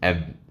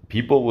 And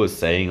people was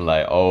saying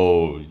like,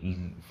 oh,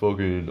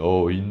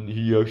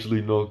 he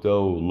actually knocked out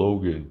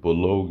Logan, but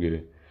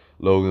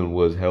Logan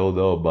was held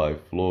up by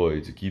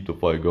Floyd to keep the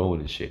fight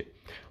going and shit.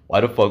 Why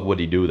the fuck would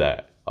he do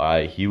that? All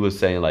right, he was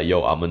saying like,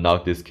 yo, I'm gonna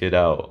knock this kid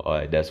out. All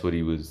right, that's what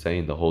he was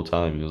saying the whole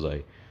time. He's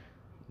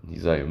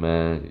like,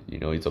 man, you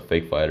know, he's a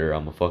fake fighter.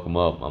 I'm gonna fuck him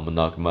up. I'm gonna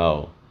knock him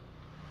out.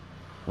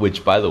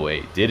 Which, by the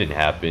way, didn't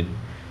happen.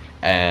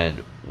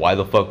 And why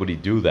the fuck would he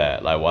do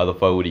that? Like, why the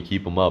fuck would he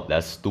keep him up?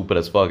 That's stupid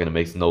as fuck, and it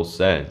makes no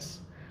sense.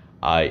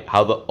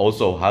 How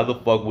the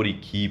fuck would he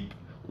keep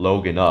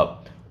Logan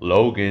up?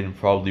 Logan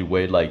probably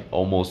weighed like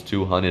almost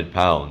 200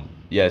 pounds.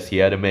 Yes, he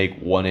had to make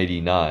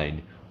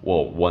 189,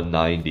 well,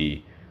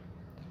 190,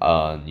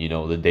 you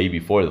know, the day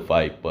before the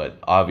fight. But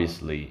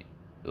obviously,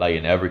 like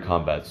in every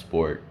combat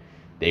sport,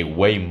 they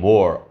weigh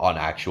more on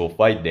actual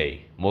fight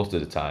day most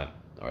of the time.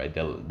 All right,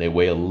 they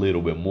weigh a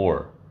little bit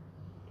more.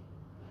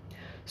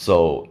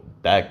 So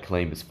that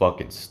claim is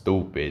fucking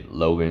stupid.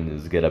 Logan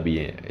is gotta be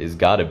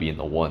in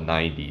the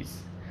 190s.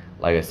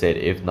 Like I said,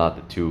 if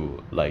not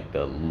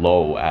the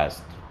low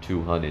ass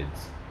 200s.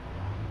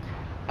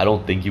 I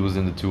don't think he was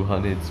in the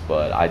 200s,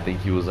 but I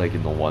think he was like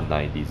in the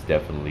 190s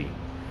definitely.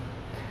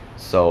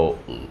 So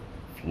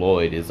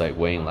Floyd is like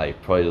weighing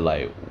like probably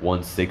like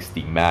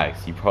 160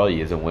 max. He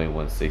probably isn't weighing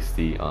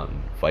 160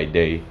 on fight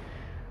day,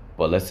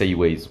 but let's say he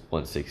weighs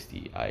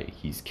 160.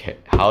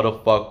 How the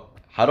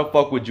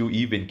fuck would you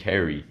even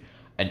carry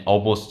an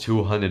almost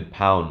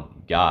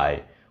 200-pound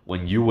guy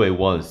when you weigh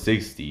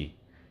 160?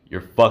 You're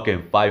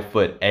fucking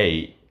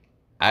 5'8",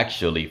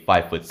 actually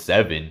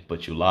 5'7",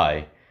 but you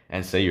lie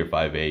and say you're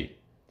 5'8".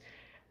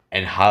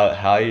 And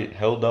how he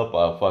held up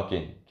a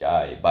fucking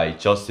guy by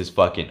just his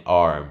fucking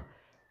arm.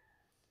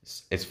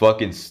 It's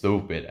fucking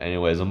stupid.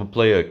 Anyways, I'm gonna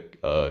play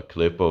a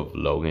clip of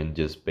Logan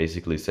just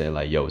basically saying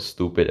like, yo, it's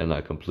stupid, and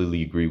I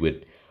completely agree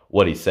with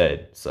what he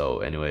said. So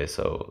anyway,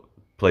 so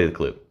play the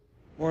clip.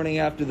 Morning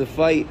after the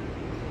fight,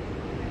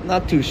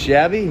 not too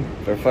shabby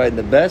for fighting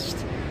the best.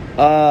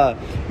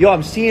 Yo,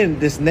 I'm seeing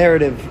this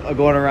narrative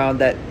going around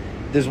that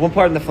there's one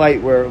part in the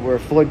fight where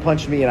Floyd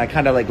punched me and I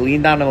kind of like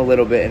leaned on him a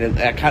little bit and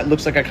it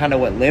looks like I kind of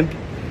went limp.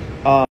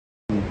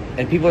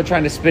 And people are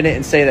trying to spin it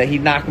and say that he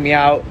knocked me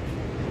out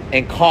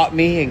and caught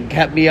me and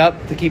kept me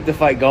up to keep the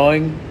fight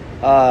going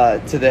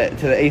to the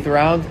 8th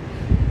round.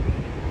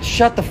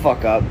 Shut the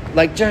fuck up.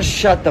 Like, just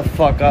shut the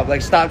fuck up.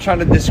 Like, stop trying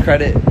to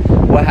discredit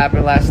what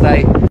happened last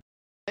night.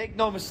 Make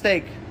no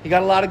mistake, he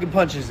got a lot of good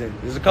punches in.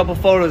 There's a couple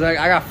photos. I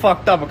got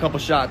fucked up a couple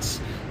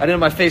shots. I didn't know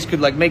my face could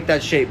like make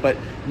that shape, but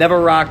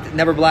never rocked,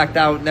 never blacked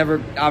out,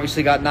 never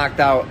obviously got knocked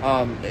out.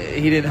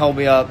 He didn't hold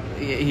me up.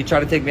 He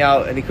tried to take me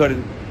out and he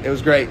couldn't. It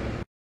was great.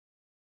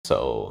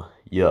 So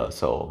yeah,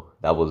 so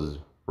that was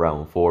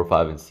round 4,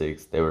 5, and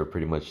 6. They were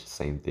pretty much the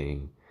same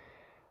thing.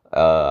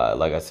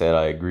 Like I said,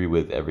 I agree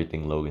with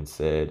everything Logan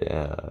said.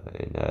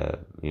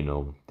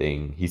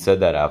 Thing he said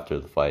that after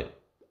the fight.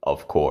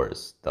 Of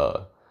course,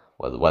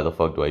 why the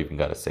fuck do I even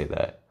gotta say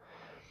that?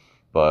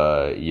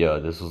 But yeah,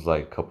 this was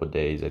like a couple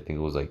days. I think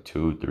it was like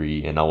 2,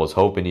 3, and I was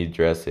hoping he'd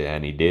address it,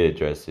 and he did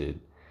address it.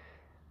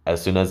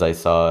 As soon as I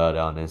saw it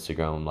on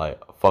Instagram, I'm like,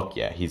 fuck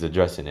yeah, he's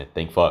addressing it.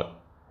 Thank fuck.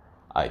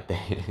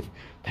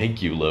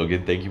 Thank you,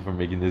 Logan. Thank you for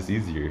making this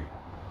easier.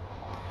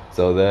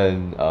 So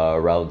then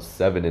round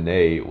 7 and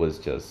 8 was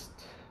just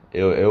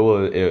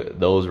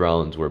those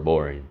rounds were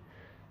boring.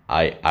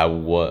 Alright,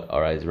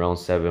 round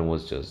 7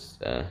 was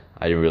just I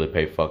didn't really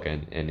pay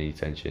fucking any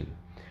attention.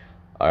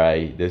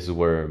 Alright, this is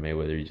where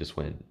Mayweather just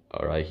went.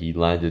 Alright, he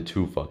landed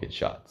 2 fucking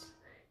shots.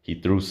 He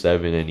threw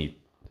 7 and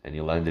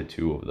he landed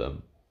 2 of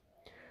them.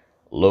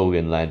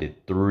 Logan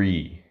landed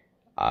 3.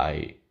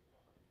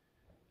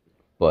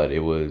 But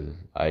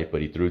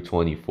he threw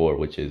 24,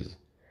 which is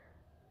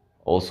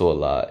also a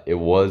lot. It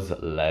was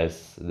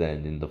less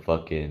than in the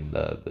fucking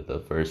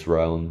the first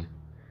round.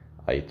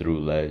 I threw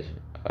less.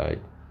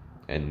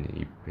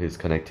 His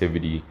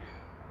connectivity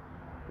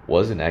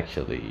wasn't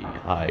actually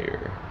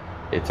higher.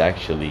 It's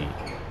actually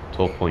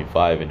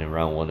 12.5, and in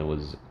round 1 it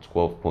was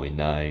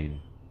 12.9.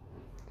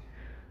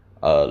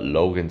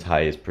 Logan's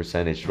highest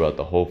percentage throughout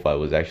the whole fight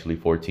was actually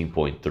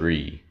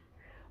 14.3,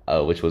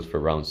 which was for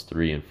rounds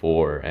 3 and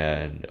 4,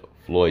 and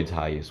Floyd's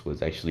highest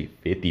was actually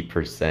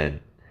 50%,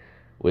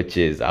 which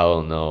is, I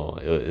don't know,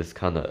 it's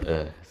kind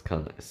of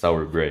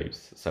sour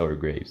grapes.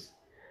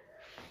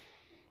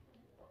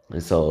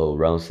 And so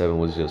round 7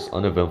 was just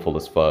uneventful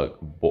as fuck.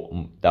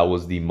 That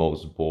was the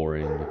most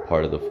boring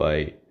part of the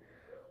fight.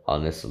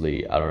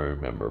 Honestly, I don't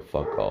remember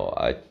fuck all.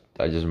 I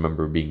just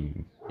remember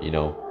being,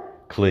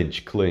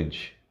 clinch.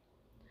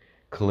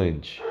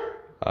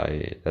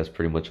 That's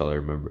pretty much all I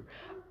remember.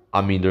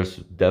 I mean, there's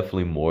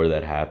definitely more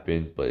that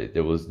happened, but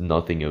there was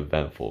nothing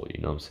eventful, you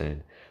know what I'm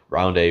saying?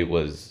 Round 8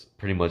 was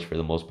pretty much for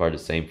the most part the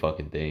same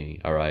fucking thing.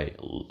 Alright,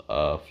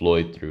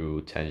 Floyd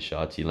threw 10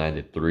 shots, he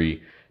landed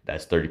 3.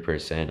 That's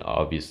 30%,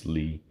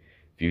 obviously.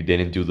 If you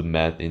didn't do the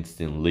math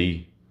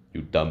instantly,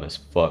 you dumb as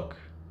fuck.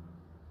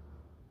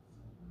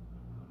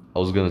 I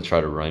was gonna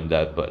try to rhyme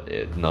that, but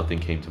nothing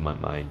came to my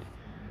mind.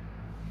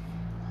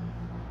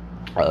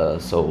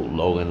 So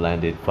Logan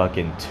landed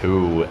fucking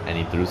 2 and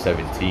he threw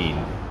 17.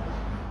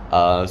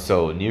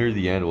 So near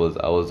the end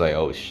I was like,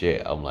 oh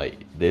shit. I'm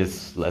like,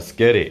 let's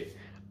get it.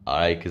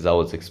 Alright, because I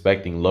was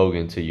expecting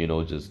Logan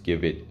to, just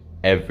give it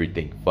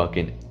everything,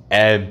 fucking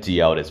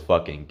empty out his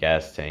fucking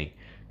gas tank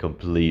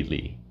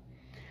completely.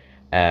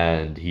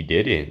 And he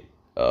didn't,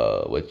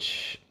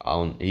 which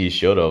he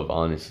should have,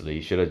 honestly.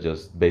 He should have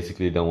just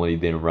basically done what he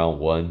did in round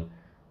 1,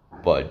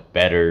 but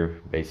better,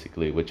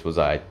 basically, which was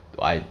I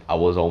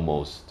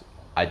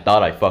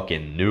thought I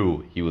fucking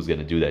knew he was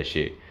gonna do that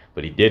shit,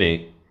 but he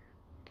didn't,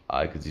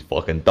 because he's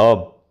fucking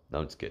dumb. No,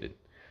 I'm just kidding.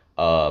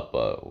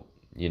 But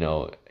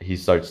he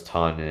starts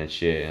taunting and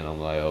shit, and I'm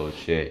like, oh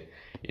shit.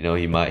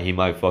 He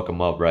might fuck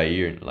him up right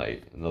here. And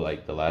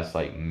the last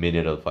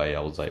minute of the fight,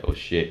 I was like, oh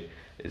shit,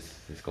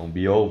 it's gonna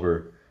be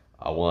over.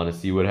 I want to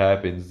see what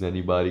happens. Is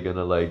anybody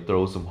gonna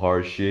throw some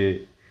hard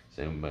shit?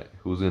 Saying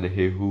who's gonna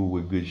hit who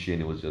with good shit?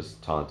 And it was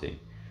just taunting.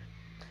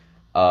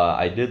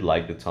 I did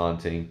like the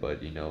taunting,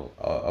 but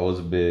I was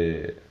a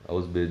bit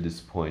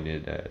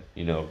disappointed that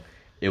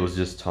it was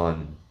just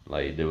taunting.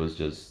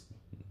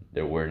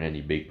 There weren't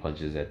any big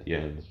punches at the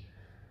end.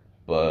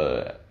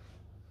 But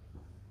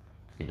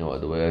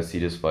the way I see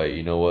this fight,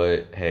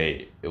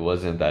 hey, it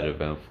wasn't that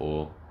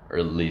eventful, or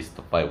at least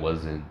the fight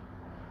wasn't.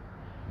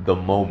 The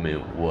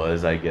moment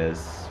was, I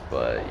guess,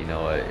 but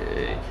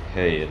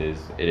hey, it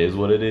is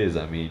what it is.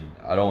 I mean,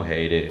 I don't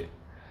hate it.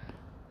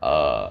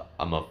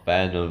 I'm a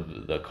fan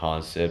of the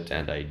concept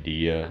and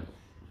idea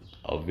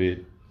of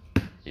it,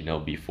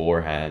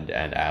 beforehand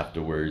and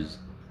afterwards.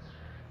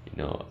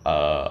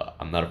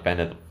 I'm not a fan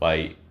of the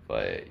fight,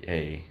 but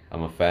hey,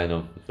 I'm a fan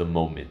of the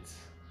moments,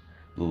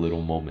 the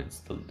little moments,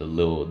 the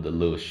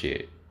little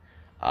shit.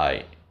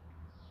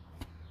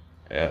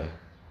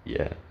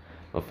 Yeah,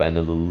 I'm a fan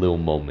of the little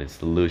moments,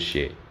 the little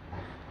shit.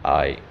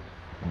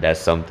 That's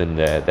something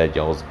that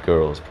y'all's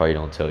girls probably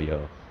don't tell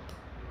y'all.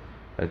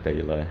 I tell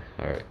you lie.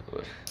 Alright,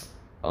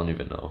 I don't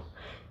even know.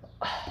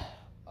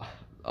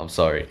 I'm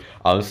sorry.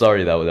 I'm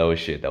sorry. That was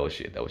shit. That was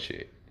shit. That was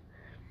shit.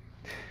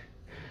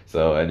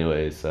 So,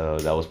 anyways,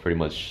 that was pretty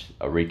much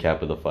a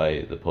recap of the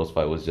fight. The post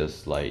fight was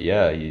just like,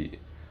 yeah,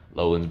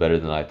 Logan's better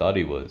than I thought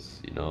he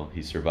was. You know,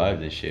 he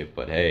survived this shit.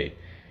 But hey,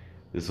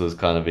 this was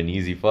kind of an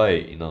easy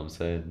fight. You know what I'm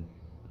saying?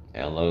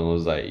 And Logan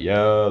was like,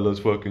 yeah, let's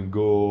fucking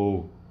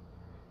go.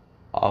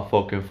 I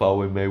fucking fought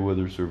with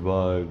Mayweather,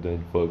 survived,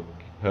 and fuck,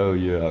 hell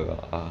yeah,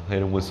 I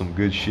hit him with some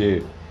good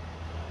shit.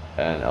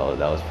 And that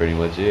was pretty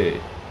much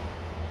it.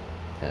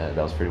 And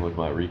that was pretty much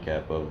my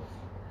recap of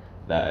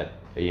that,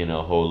 you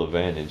know, whole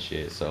event and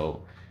shit.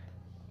 So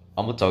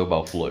I'm gonna talk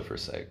about Floyd for a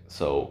sec.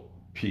 So,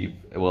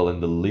 well,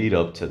 in the lead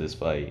up to this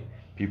fight,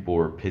 people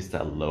were pissed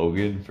at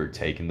Logan for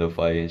taking the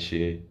fight and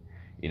shit.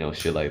 You know,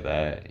 shit like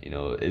that. You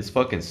know, it's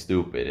fucking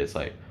stupid. It's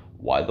like,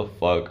 why the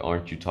fuck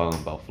aren't you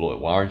talking about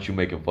Floyd? Why aren't you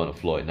making fun of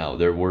Floyd? Now,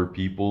 there were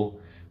people,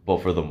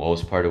 but for the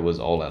most part, it was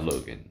all at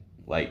Logan.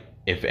 Like,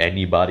 if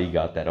anybody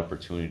got that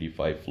opportunity to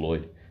fight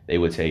Floyd, they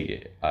would take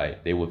it.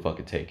 They would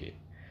fucking take it.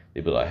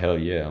 They'd be like, hell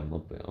yeah,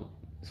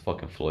 it's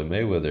fucking Floyd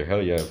Mayweather.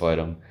 Hell yeah, I fight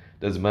him.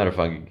 Doesn't matter if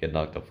I can get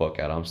knocked the fuck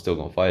out. I'm still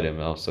gonna fight him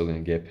and I'm still gonna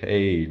get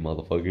paid,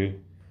 motherfucker.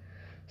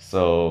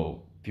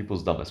 So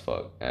people's dumb as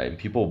fuck. And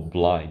people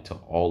blind to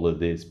all of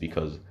this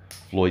because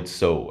Floyd's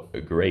so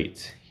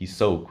great. He's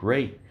so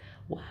great.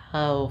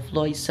 Wow,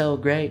 Floyd's so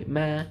great,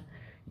 man.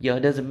 Yo, it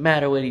doesn't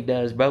matter what he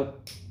does, bro.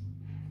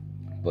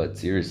 But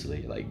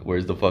seriously, like,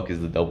 where's the fuck is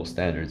the double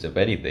standards? If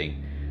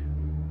anything,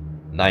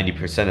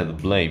 90% of the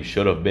blame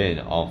should have been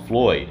on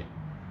Floyd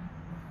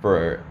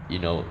for, you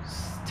know,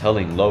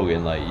 telling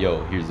Logan, like,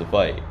 yo, here's the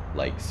fight.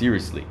 Like,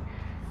 seriously.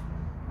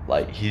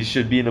 Like, he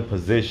should be in a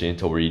position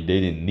to where he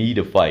didn't need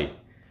a fight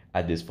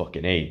at this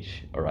fucking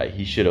age. Alright,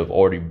 he should have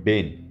already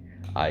been.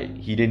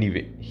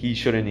 He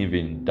shouldn't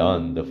even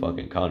done the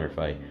fucking counter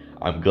fight.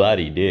 I'm glad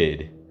he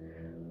did.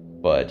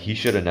 But he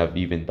shouldn't have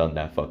even done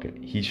that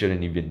he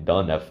shouldn't even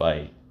done that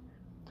fight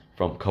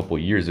from a couple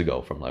years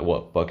ago. From like,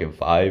 what, fucking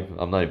 5?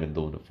 I'm not even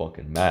doing the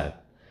fucking math.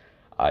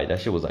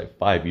 That shit was like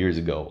 5 years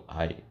ago.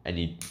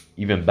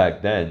 Even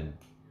back then,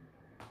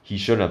 he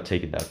shouldn't have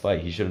taken that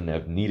fight. He shouldn't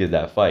have needed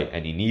that fight,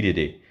 and he needed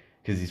it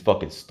because he's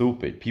fucking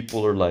stupid.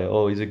 People are like,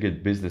 oh, he's a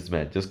good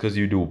businessman. Just because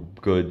you do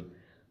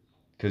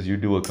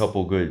a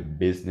couple good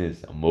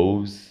business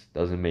moves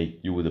doesn't make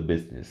you a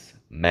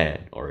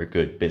businessman or a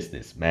good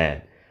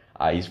businessman.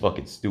 He's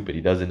fucking stupid.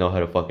 He doesn't know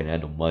how to fucking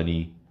handle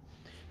money.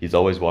 He's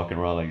always walking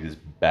around like this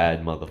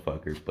bad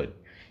motherfucker, but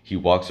he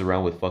walks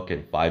around with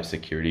fucking 5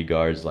 security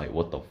guards. Like,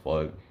 what the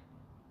fuck?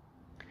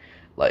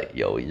 Like,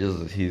 yo,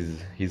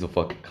 he's a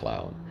fucking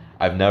clown.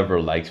 I've never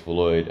liked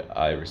Floyd.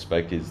 I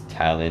respect his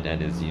talent and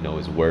his, you know,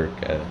 his work,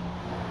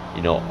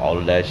 you know, all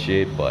of that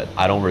shit. But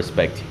I don't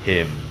respect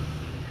him.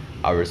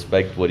 I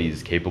respect what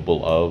he's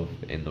capable of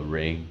in the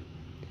ring.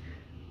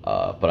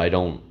 But I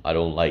don't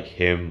like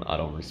him. I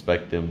don't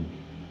respect him,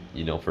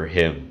 you know, for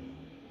him.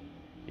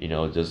 You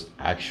know, just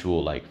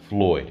actual, like,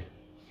 Floyd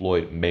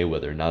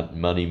Mayweather, not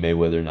Money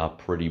Mayweather, not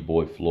Pretty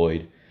Boy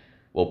Floyd.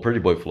 Well, Pretty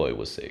Boy Floyd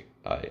was sick.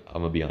 I'm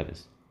gonna be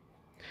honest.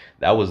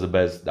 That was the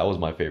best. That was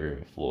my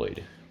favorite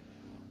Floyd.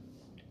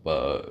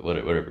 But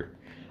whatever.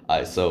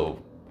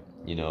 So,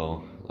 you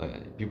know,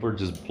 like, people are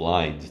just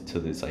blind to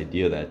this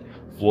idea that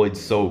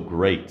Floyd's so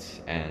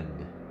great and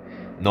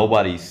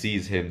nobody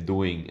sees him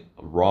doing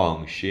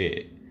wrong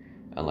shit.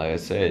 And like I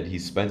said, he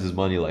spends his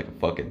money like a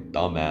fucking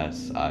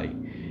dumbass.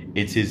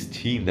 It's his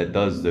team that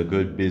does the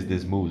good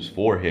business moves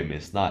for him.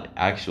 It's not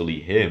actually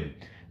him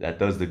that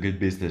does the good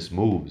business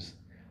moves.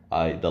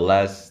 The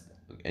last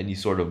any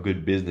sort of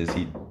good business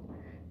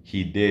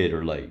he did,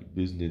 or like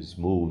business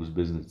moves,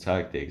 business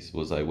tactics,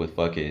 was like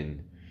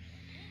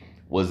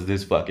was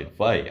this fucking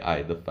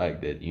fight. The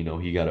fact that, you know,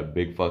 he got a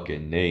big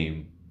fucking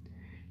name,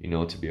 you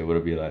know, to be able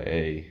to be like,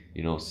 hey,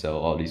 you know, sell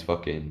all these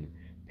fucking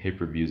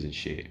pay-per-views and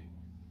shit.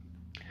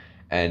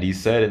 And he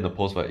said in the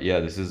post fight, yeah,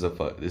 this is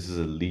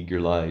a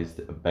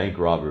legalized bank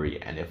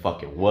robbery, and it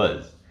fucking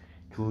was.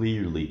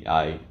 Clearly,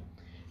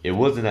 it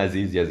wasn't as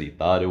easy as he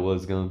thought it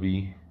was gonna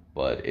be,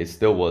 but it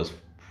still was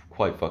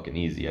quite fucking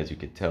easy, as you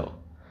could tell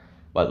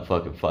by the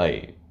fucking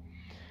fight.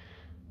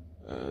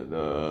 And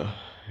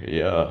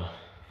yeah.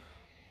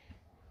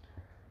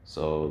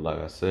 So like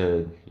I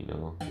said, you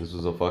know, this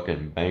was a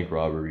fucking bank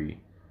robbery.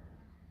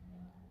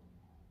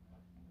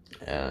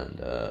 And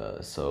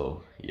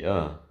so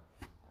yeah.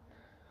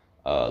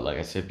 Like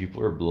I said,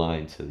 people are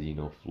blind to, you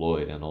know,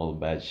 Floyd and all the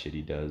bad shit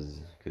he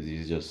does because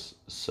he's just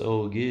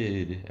so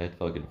good at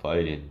fucking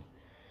fighting.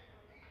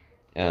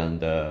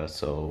 And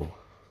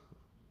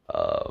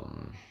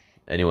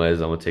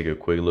anyways, I'm gonna take a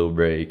quick little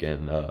break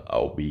and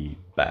I'll be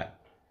back.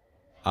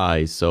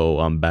 Alright, so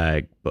I'm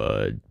back,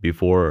 but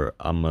before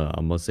I'm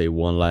gonna say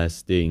one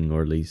last thing,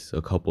 or at least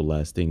a couple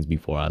last things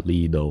before I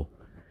leave though.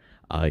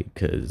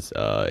 Cause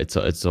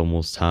it's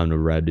almost time to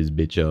wrap this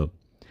bitch up.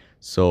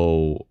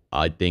 So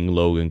I think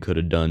Logan could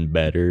have done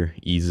better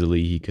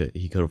easily. He could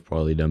have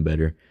probably done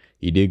better.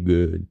 He did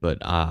good, but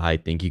I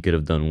think he could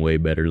have done way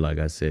better. Like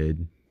I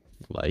said,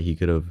 like he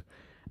could have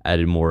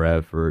added more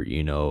effort,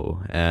 you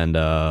know. And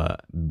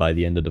by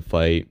the end of the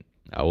fight,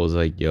 I was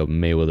like, yo,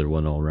 Mayweather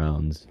won all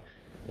rounds.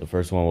 The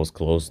first one was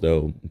close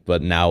though,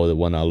 but now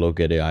when I look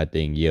at it, I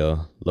think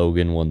yeah,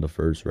 Logan won the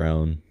first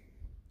round,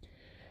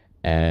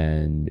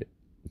 and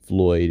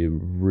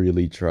Floyd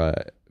really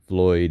tried.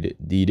 Floyd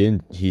he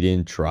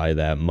didn't try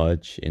that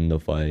much in the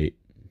fight,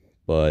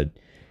 but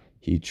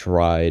he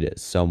tried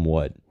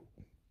somewhat.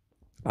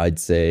 I'd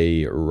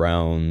say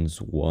rounds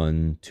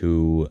 1,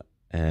 2,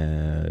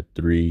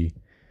 3,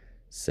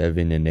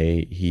 7, and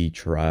 8. He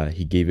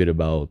gave it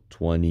about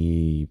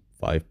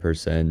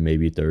 25%,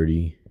 maybe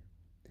 30.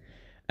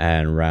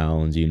 And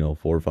rounds,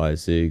 4, 5,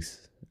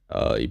 6,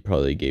 he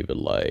probably gave it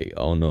like,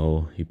 oh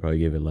no, he probably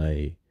gave it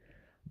like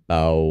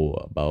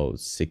about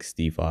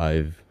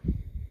 65,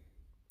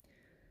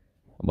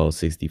 about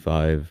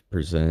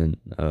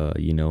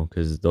 65%,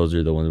 because those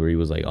are the ones where he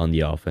was like on the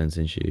offense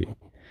and shit.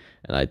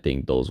 And I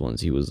think those ones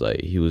he was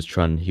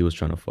trying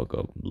to fuck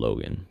up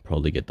Logan,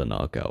 probably get the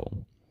knockout.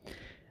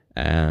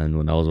 And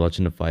when I was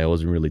watching the fight, I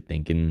wasn't really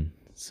thinking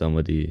some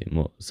of these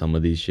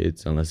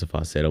shits, unless if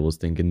I said I was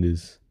thinking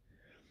this.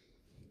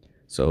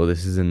 So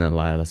this is an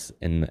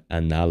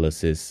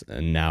analysis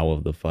now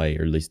of the fight,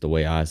 or at least the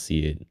way I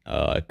see it.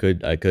 I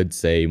could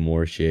say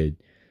more shit,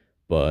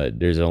 but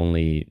there's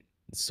only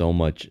so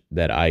much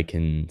that I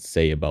can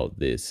say about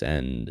this,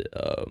 and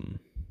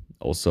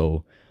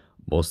also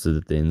most of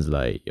the things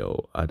like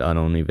yo, I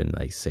don't even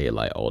like say it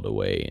like all the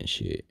way and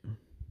shit.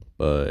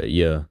 But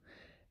yeah.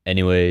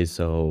 Anyway,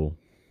 so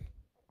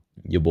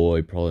your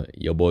boy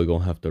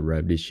gonna have to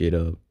wrap this shit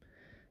up.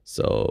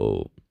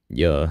 So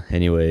yeah,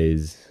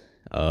 anyways,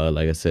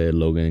 like I said,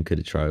 Logan could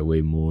have tried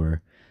way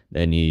more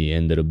than he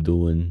ended up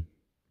doing.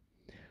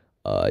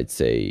 I'd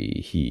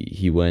say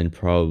he went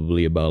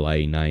probably about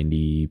like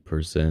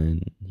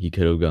 90%. He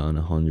could have gone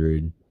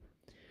 100.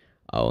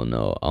 I don't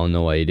know. I don't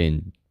know why he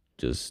didn't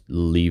just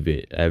leave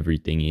it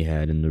everything he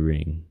had in the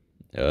ring.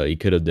 He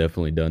could have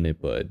definitely done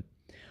it, but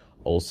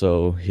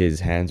also his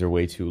hands are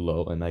way too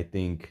low, and I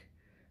think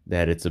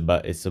that it's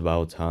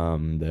about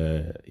time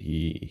that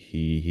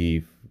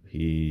he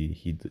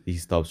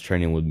stops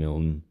training with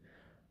Milton.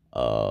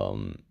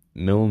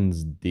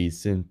 Milton's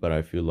decent, but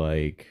I feel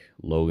like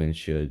Logan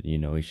should, he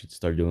should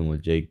start doing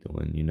what Jake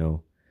doing,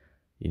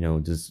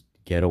 just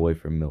get away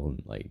from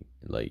Milton. Like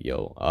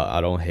yo, I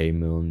don't hate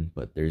Milton,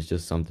 but there's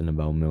just something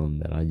about Milton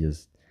that I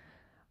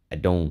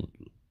don't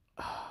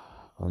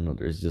I don't know.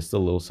 There's just a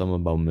little something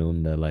about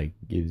Milton that like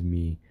gives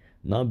me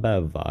not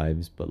bad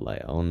vibes, but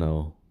like I don't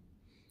know.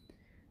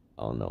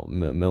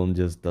 Milton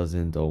just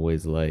doesn't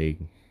always like.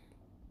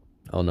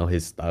 I don't know.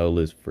 His style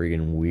is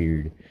freaking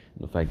weird.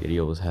 The fact that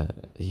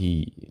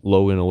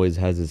Logan always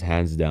has his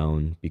hands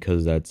down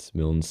because that's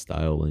Milton's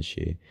style and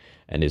shit,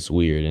 and it's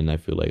weird. And I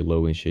feel like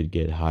Logan should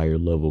get higher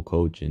level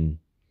coaching.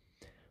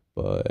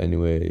 But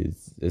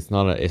anyways, it's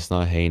not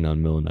hating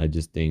on Milton. I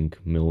just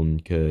think Milton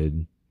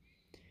could,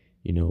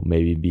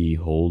 maybe be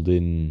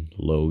holding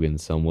Logan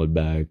somewhat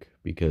back,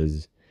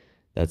 because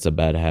that's a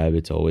bad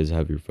habit to always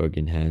have your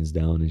fucking hands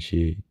down and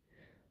shit.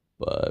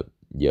 But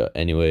yeah,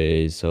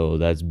 anyways, so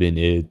that's been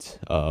it.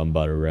 I'm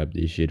about to wrap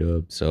this shit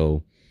up.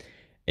 So,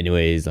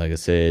 anyways, like I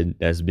said,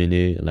 that's been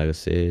it. Like I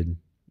said,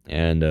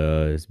 and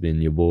it's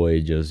been your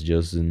boy Just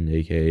Justin,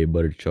 aka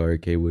Butterchar,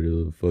 aka what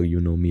the fuck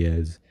you know me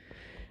as.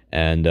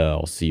 And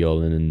I'll see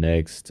y'all in the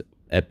next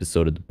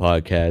episode of the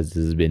podcast.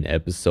 This has been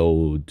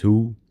episode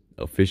 2,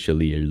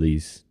 officially at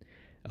least.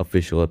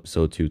 Official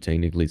episode 2.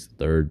 Technically it's the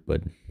third,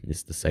 but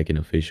it's the second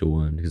official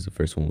one because the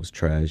first one was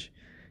trash.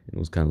 It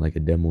was kind of like a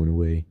demo in a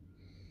way.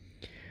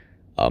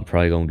 I'm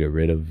probably gonna get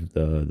rid of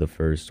the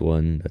first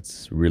one.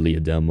 That's really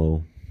a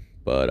demo.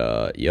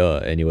 But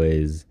yeah,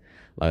 anyways,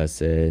 like I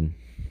said,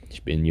 it's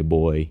been your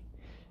boy.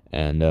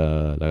 And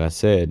like I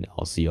said,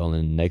 I'll see y'all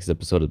in the next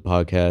episode of the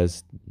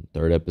podcast.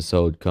 Third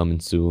episode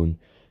coming soon.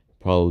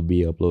 Probably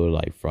be uploaded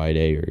like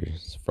Friday,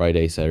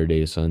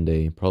 Saturday, or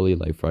Sunday. Probably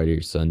like Friday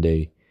or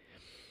Sunday.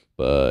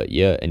 But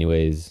yeah,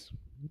 anyways,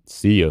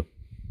 see ya.